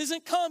 this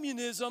isn't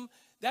communism.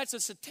 That's a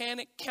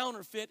satanic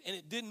counterfeit, and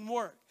it didn't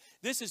work.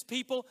 This is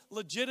people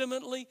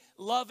legitimately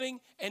loving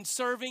and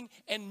serving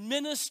and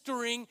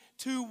ministering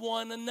to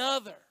one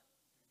another.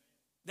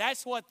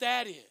 That's what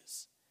that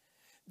is.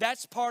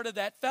 That's part of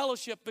that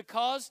fellowship,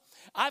 because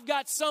I've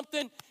got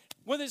something,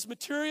 whether it's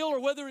material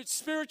or whether it's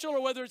spiritual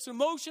or whether it's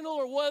emotional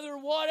or whether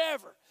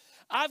whatever.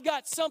 I've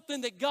got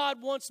something that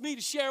God wants me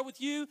to share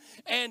with you,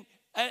 and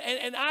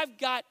I've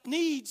got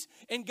needs,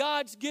 and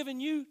God's given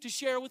you to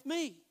share with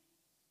me.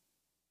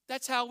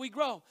 That's how we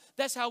grow.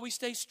 That's how we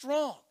stay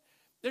strong.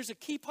 There's a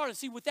key part.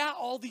 See, without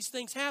all these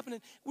things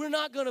happening, we're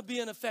not going to be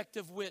an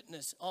effective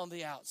witness on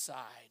the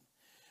outside.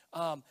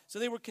 So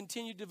they were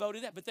continued devoted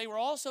to that. But they were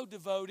also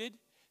devoted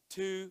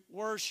to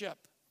worship.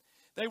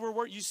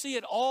 You see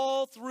it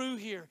all through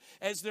here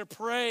as they're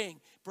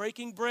praying,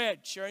 breaking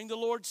bread, sharing the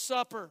Lord's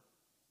Supper.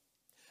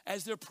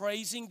 As they're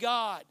praising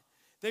God,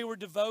 they were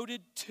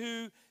devoted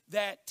to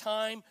that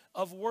time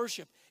of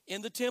worship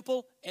in the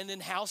temple and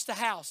then house to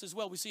house as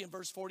well. We see in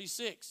verse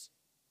 46.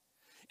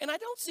 And I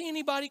don't see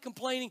anybody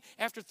complaining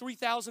after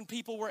 3,000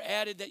 people were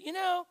added that,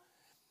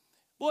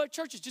 boy,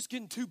 church is just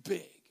getting too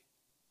big.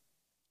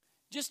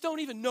 Just don't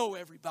even know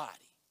everybody.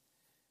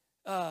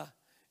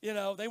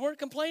 They weren't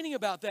complaining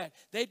about that.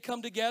 They'd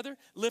come together,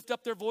 lift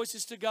up their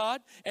voices to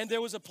God, and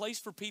there was a place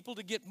for people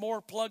to get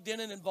more plugged in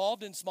and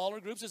involved in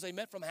smaller groups as they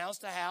met from house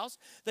to house.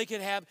 They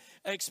could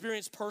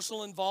experience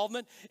personal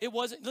involvement. It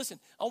wasn't, listen,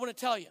 I want to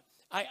tell you,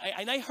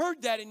 I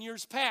heard that in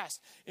years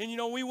past. And,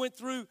 we went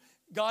through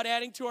God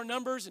adding to our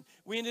numbers, and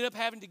we ended up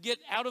having to get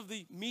out of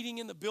the meeting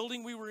in the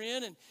building we were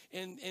in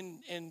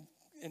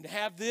and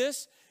have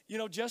this.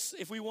 Just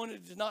if we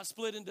wanted to not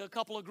split into a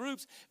couple of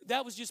groups,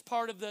 that was just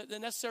part of the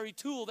necessary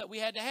tool that we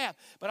had to have.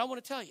 But I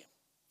want to tell you,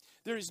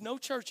 there is no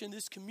church in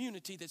this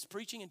community that's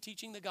preaching and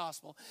teaching the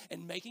gospel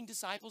and making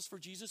disciples for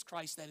Jesus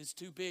Christ that is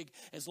too big,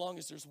 as long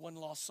as there's one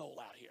lost soul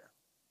out here.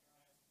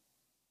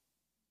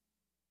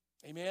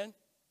 Amen?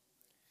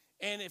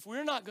 And if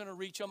we're not going to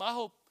reach them, I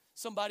hope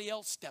somebody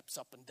else steps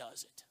up and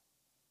does it.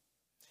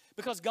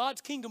 Because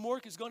God's kingdom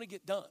work is going to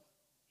get done.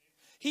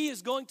 He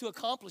is going to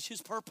accomplish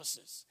his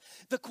purposes.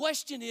 The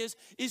question is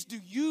do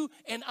you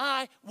and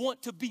I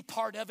want to be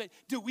part of it?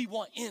 Do we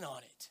want in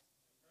on it?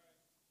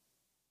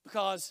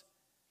 Because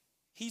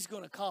he's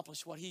going to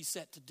accomplish what he's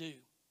set to do.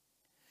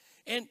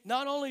 And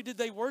not only did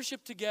they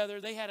worship together,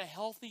 they had a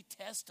healthy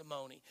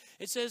testimony.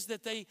 It says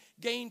that they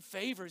gained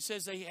favor. It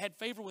says they had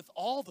favor with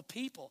all the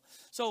people.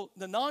 So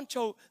the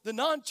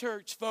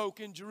non-church folk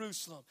in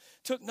Jerusalem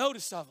took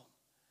notice of them.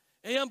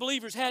 And the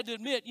unbelievers had to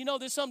admit,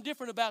 there's something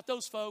different about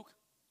those folk.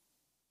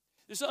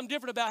 There's something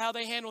different about how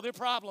they handle their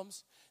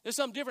problems. There's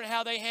something different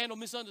how they handle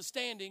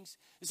misunderstandings.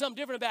 There's something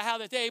different about how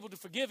that they're able to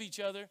forgive each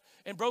other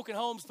and broken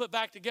homes put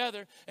back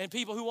together and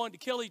people who wanted to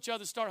kill each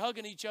other start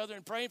hugging each other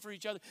and praying for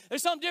each other.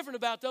 There's something different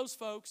about those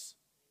folks.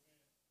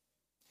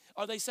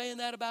 Are they saying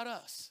that about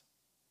us?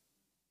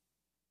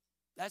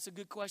 That's a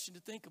good question to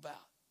think about.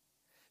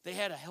 They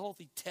had a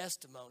healthy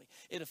testimony.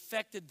 It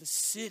affected the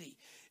city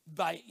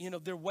by,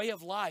 their way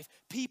of life.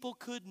 People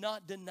could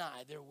not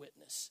deny their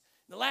witness.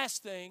 The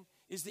last thing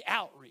is the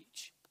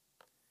outreach.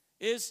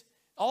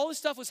 All this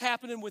stuff was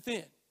happening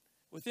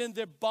within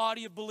their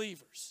body of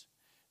believers.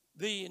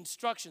 The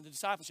instruction, the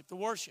discipleship, the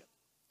worship,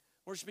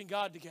 worshiping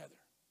God together,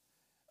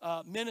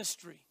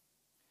 ministry.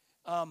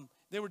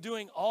 They were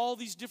doing all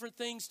these different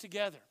things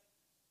together.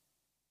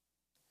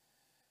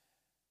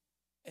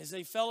 As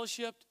they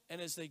fellowshiped and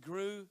as they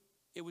grew,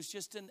 it was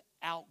just an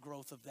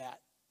outgrowth of that.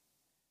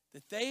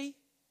 That they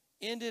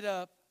ended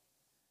up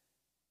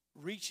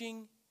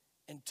reaching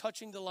and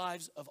touching the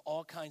lives of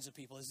all kinds of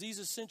people. As these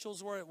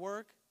essentials were at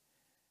work,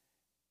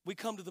 we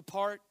come to the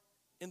part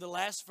in the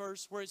last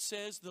verse where it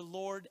says, the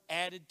Lord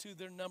added to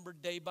their number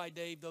day by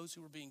day those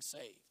who were being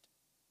saved.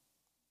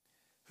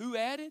 Who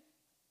added?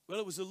 Well,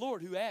 it was the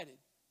Lord who added,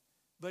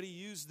 but he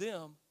used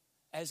them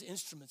as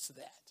instruments of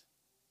that.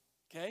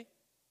 Okay?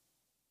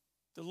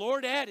 The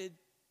Lord added,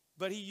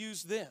 but he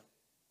used them.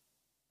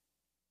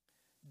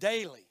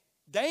 Daily.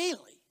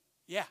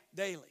 Yeah,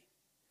 daily.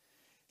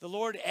 The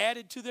Lord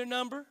added to their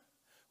number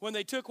when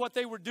they took what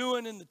they were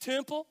doing in the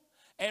temple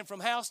and from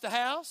house to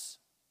house,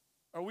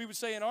 or we would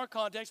say in our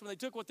context, when they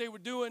took what they were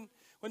doing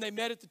when they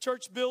met at the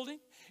church building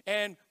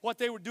and what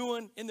they were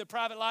doing in their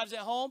private lives at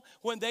home,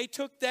 when they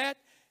took that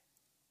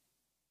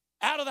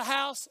out of the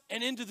house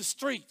and into the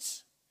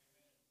streets,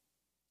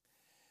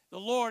 the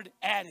Lord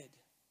added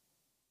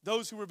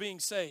those who were being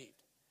saved.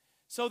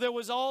 So there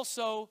was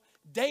also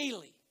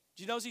daily.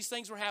 Did you notice these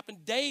things were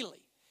happening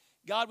daily?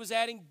 God was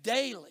adding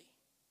daily.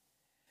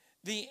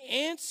 The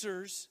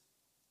answers,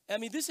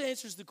 this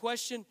answers the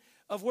question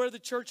of where the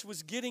church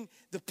was getting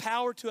the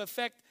power to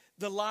affect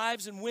the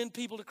lives and win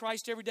people to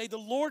Christ every day. The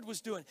Lord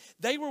was doing.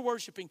 They were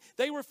worshiping.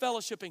 They were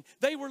fellowshipping.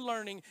 They were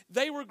learning.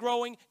 They were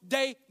growing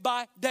day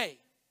by day.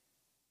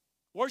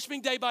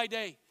 Worshiping day by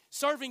day.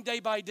 Serving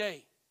day by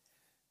day.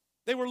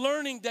 They were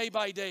learning day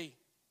by day.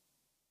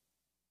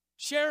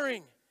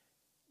 Sharing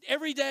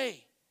every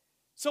day.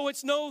 So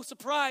it's no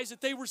surprise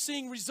that they were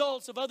seeing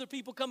results of other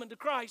people coming to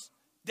Christ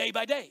day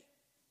by day.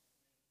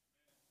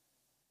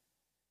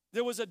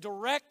 There was a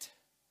direct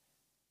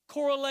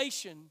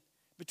correlation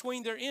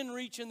between their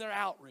in-reach and their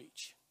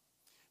outreach.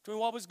 Between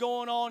what was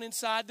going on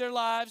inside their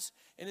lives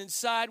and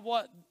inside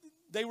what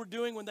they were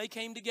doing when they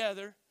came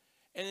together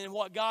and then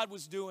what God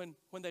was doing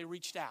when they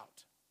reached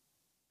out.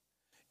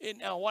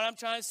 Now, what I'm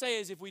trying to say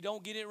is if we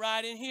don't get it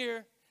right in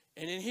here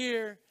and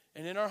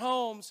in our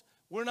homes,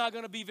 we're not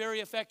going to be very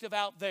effective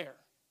out there.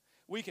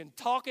 We can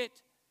talk it,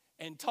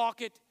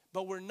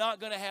 but we're not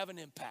going to have an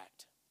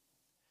impact.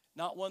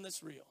 Not one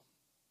that's real.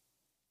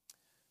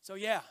 So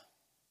yeah,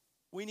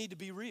 we need to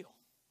be real.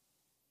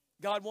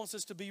 God wants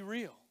us to be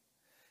real.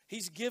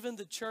 He's given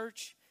the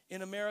church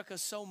in America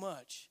so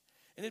much.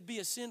 And it'd be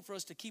a sin for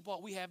us to keep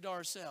what we have to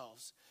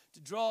ourselves, to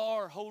draw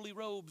our holy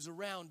robes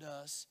around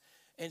us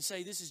and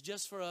say this is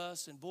just for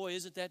us, and boy,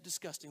 isn't that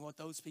disgusting what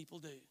those people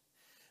do.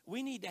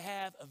 We need to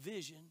have a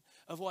vision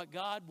of what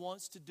God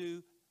wants to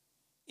do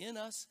in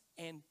us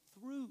and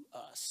through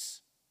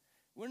us.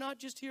 We're not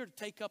just here to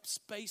take up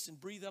space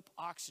and breathe up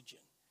oxygen.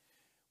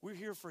 We're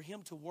here for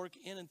Him to work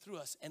in and through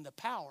us. And the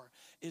power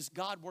is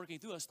God working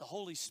through us. The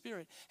Holy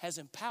Spirit has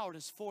empowered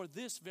us for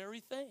this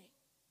very thing.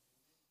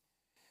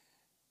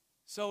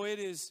 So it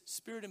is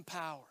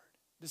Spirit-empowered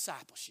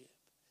discipleship,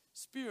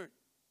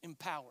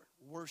 Spirit-empowered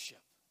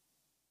worship,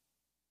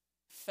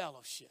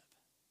 fellowship,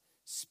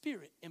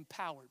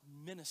 Spirit-empowered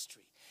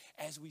ministry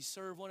as we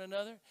serve one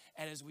another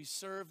and as we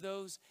serve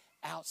those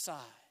outside.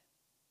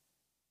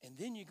 And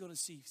then you're going to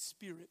see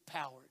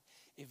Spirit-powered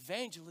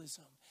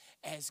evangelism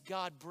as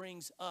God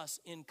brings us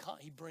in.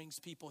 He brings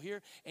people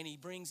here and He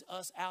brings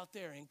us out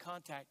there in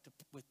contact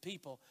with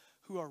people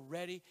who are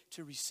ready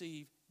to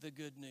receive the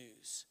good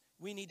news.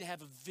 We need to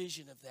have a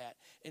vision of that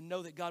and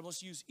know that God wants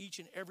to use each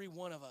and every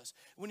one of us.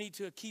 We need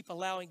to keep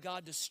allowing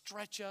God to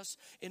stretch us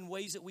in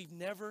ways that we've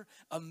never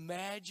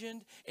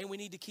imagined. And we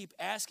need to keep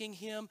asking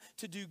Him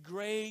to do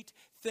great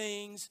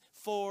things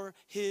for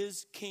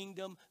His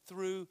kingdom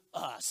through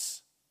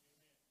us.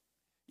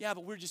 Yeah,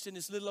 but we're just in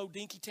this little old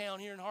dinky town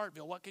here in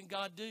Hartville. What can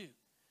God do?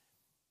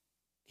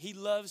 He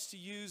loves to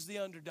use the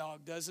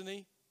underdog, doesn't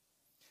He?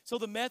 So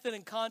the method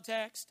and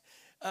context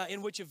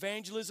in which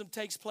evangelism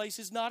takes place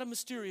is not a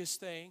mysterious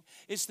thing.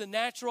 It's the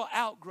natural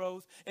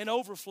outgrowth and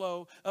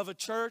overflow of a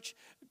church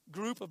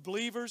group of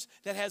believers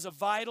that has a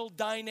vital,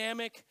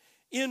 dynamic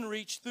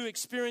inreach through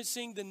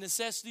experiencing the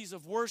necessities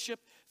of worship,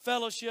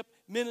 fellowship,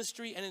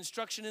 ministry, and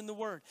instruction in the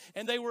Word.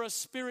 And they were a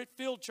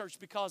Spirit-filled church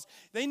because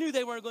they knew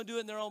they weren't going to do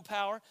it in their own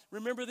power.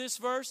 Remember this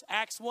verse,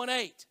 Acts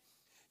 1:8.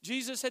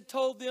 Jesus had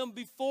told them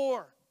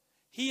before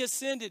He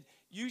ascended,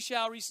 you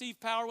shall receive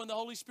power when the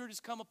Holy Spirit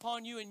has come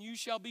upon you, and you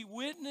shall be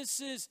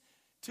witnesses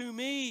to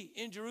me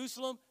in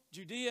Jerusalem,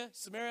 Judea,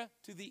 Samaria,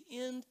 to the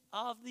end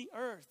of the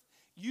earth.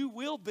 You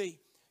will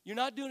be. You're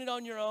not doing it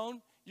on your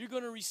own. You're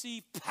going to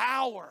receive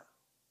power.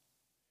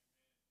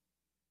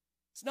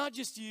 It's not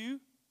just you.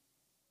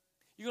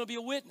 You're going to be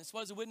a witness.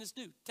 What does a witness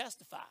do?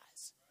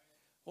 Testifies.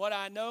 What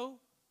I know,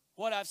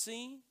 what I've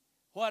seen,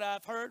 what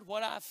I've heard,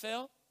 what I've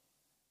felt,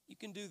 you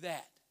can do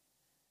that.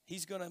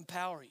 He's going to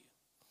empower you.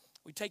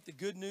 We take the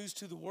good news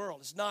to the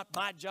world. It's not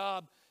my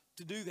job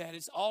to do that.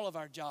 It's all of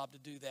our job to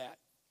do that.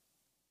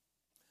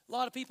 A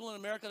lot of people in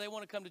America, they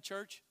want to come to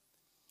church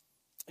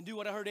and do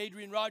what I heard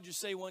Adrian Rogers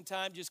say one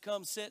time, just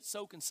come, sit,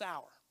 soak, and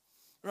sour.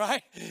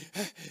 Right?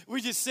 We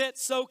just sit,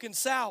 soak, and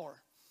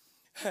sour.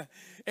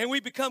 And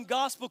we become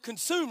gospel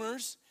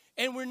consumers,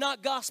 and we're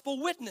not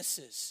gospel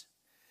witnesses.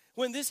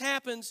 When this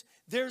happens,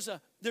 there's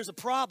a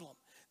problem.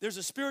 There's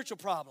a spiritual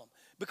problem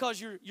because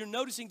you're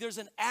noticing there's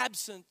an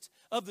absence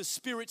of the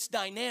Spirit's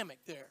dynamic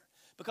there.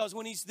 Because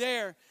when He's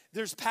there,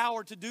 there's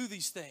power to do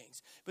these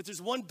things. But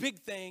there's one big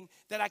thing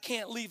that I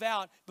can't leave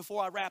out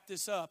before I wrap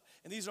this up.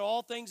 And these are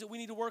all things that we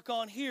need to work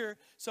on here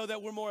so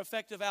that we're more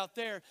effective out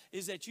there,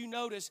 is that you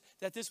notice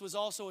that this was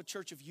also a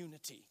church of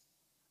unity.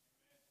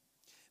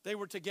 They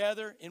were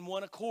together in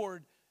one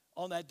accord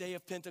on that day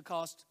of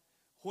Pentecost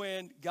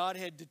when God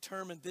had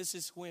determined this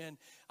is when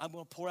I'm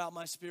going to pour out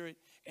my Spirit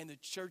and the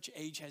church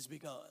age has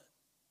begun.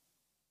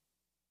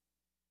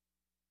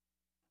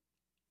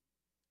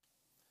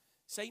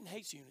 Satan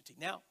hates unity.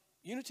 Now,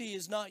 unity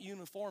is not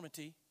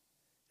uniformity.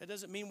 That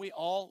doesn't mean we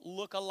all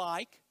look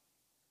alike,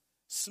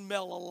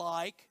 smell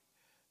alike,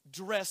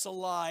 dress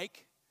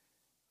alike,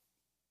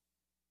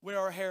 wear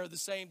our hair the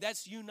same.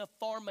 That's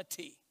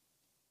uniformity.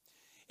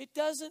 It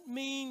doesn't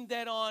mean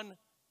that on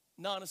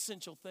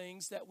non-essential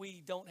things that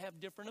we don't have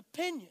different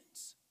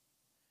opinions.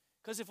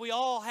 Because if we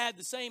all had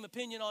the same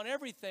opinion on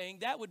everything,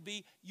 that would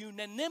be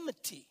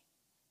unanimity.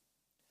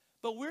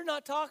 But we're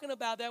not talking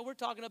about that. We're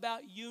talking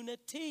about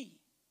unity.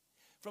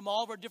 From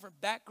all of our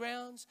different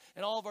backgrounds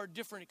and all of our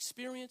different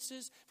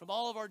experiences, from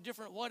all of our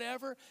different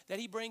whatever, that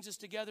he brings us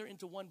together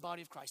into one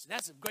body of Christ. And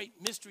that's a great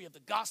mystery of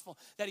the gospel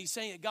that he's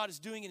saying that God is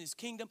doing in his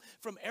kingdom.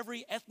 From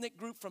every ethnic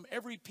group, from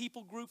every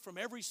people group, from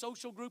every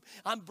social group,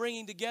 I'm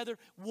bringing together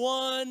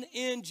one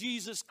in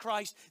Jesus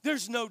Christ.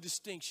 There's no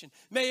distinction.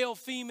 Male,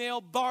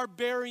 female,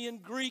 barbarian,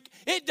 Greek,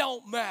 it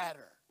don't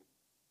matter.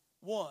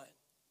 One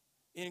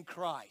in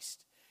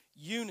Christ.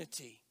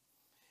 Unity.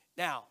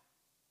 Now,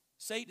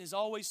 Satan is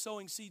always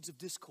sowing seeds of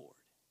discord.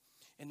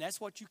 And that's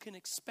what you can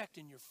expect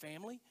in your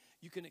family.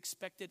 You can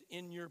expect it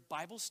in your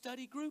Bible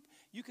study group.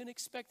 You can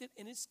expect it,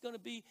 and it's going to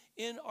be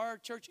in our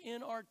church,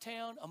 in our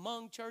town,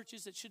 among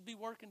churches that should be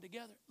working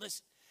together.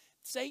 Listen,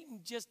 Satan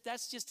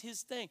that's just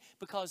his thing,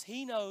 because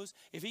he knows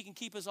if he can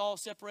keep us all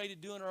separated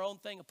doing our own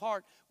thing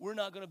apart, we're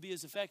not going to be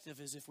as effective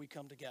as if we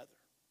come together.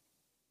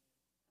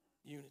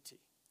 Unity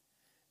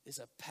is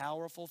a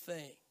powerful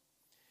thing.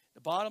 The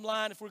bottom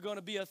line, if we're going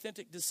to be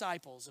authentic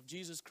disciples of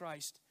Jesus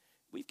Christ,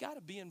 we've got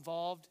to be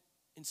involved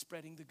in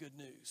spreading the good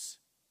news.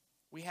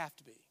 We have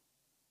to be.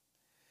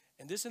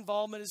 And this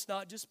involvement is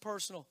not just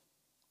personal.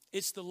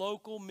 It's the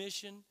local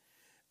mission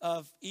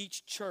of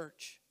each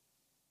church,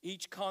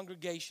 each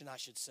congregation, I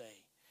should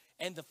say.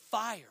 And the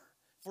fire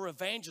for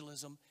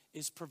evangelism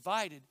is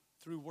provided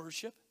through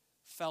worship,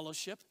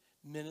 fellowship,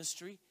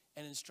 ministry,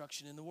 and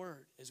instruction in the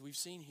Word, as we've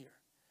seen here.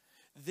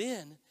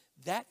 Then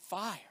that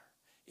fire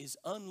is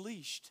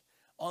unleashed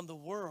on the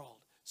world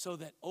so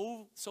that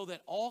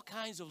all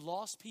kinds of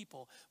lost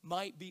people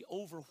might be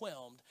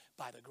overwhelmed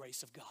by the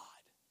grace of God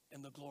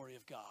and the glory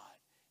of God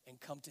and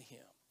come to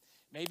him.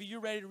 Maybe you're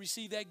ready to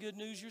receive that good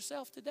news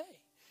yourself today.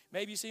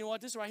 Maybe you say, you know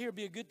what, this right here would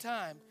be a good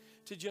time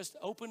to just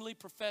openly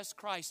profess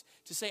Christ,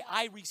 to say,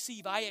 I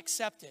receive, I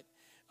accept it.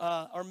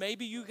 Or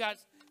maybe you got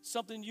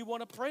something you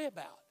want to pray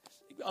about,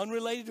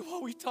 unrelated to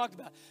what we talked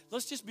about.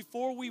 Let's just,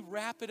 before we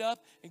wrap it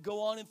up and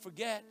go on and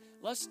forget,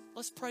 let's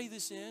pray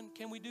this in.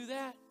 Can we do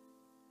that?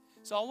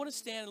 So I want to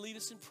stand and lead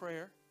us in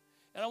prayer.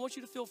 And I want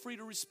you to feel free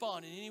to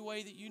respond in any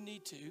way that you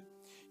need to.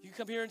 You can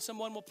come here and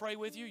someone will pray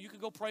with you. You can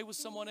go pray with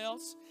someone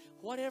else.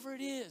 Whatever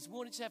it is, we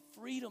want to just have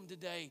freedom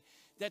today.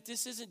 That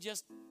this isn't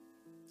just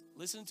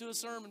listening to a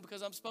sermon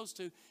because I'm supposed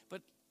to,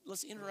 but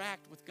let's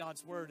interact with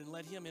God's word and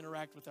let him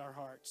interact with our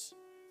hearts.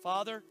 Father,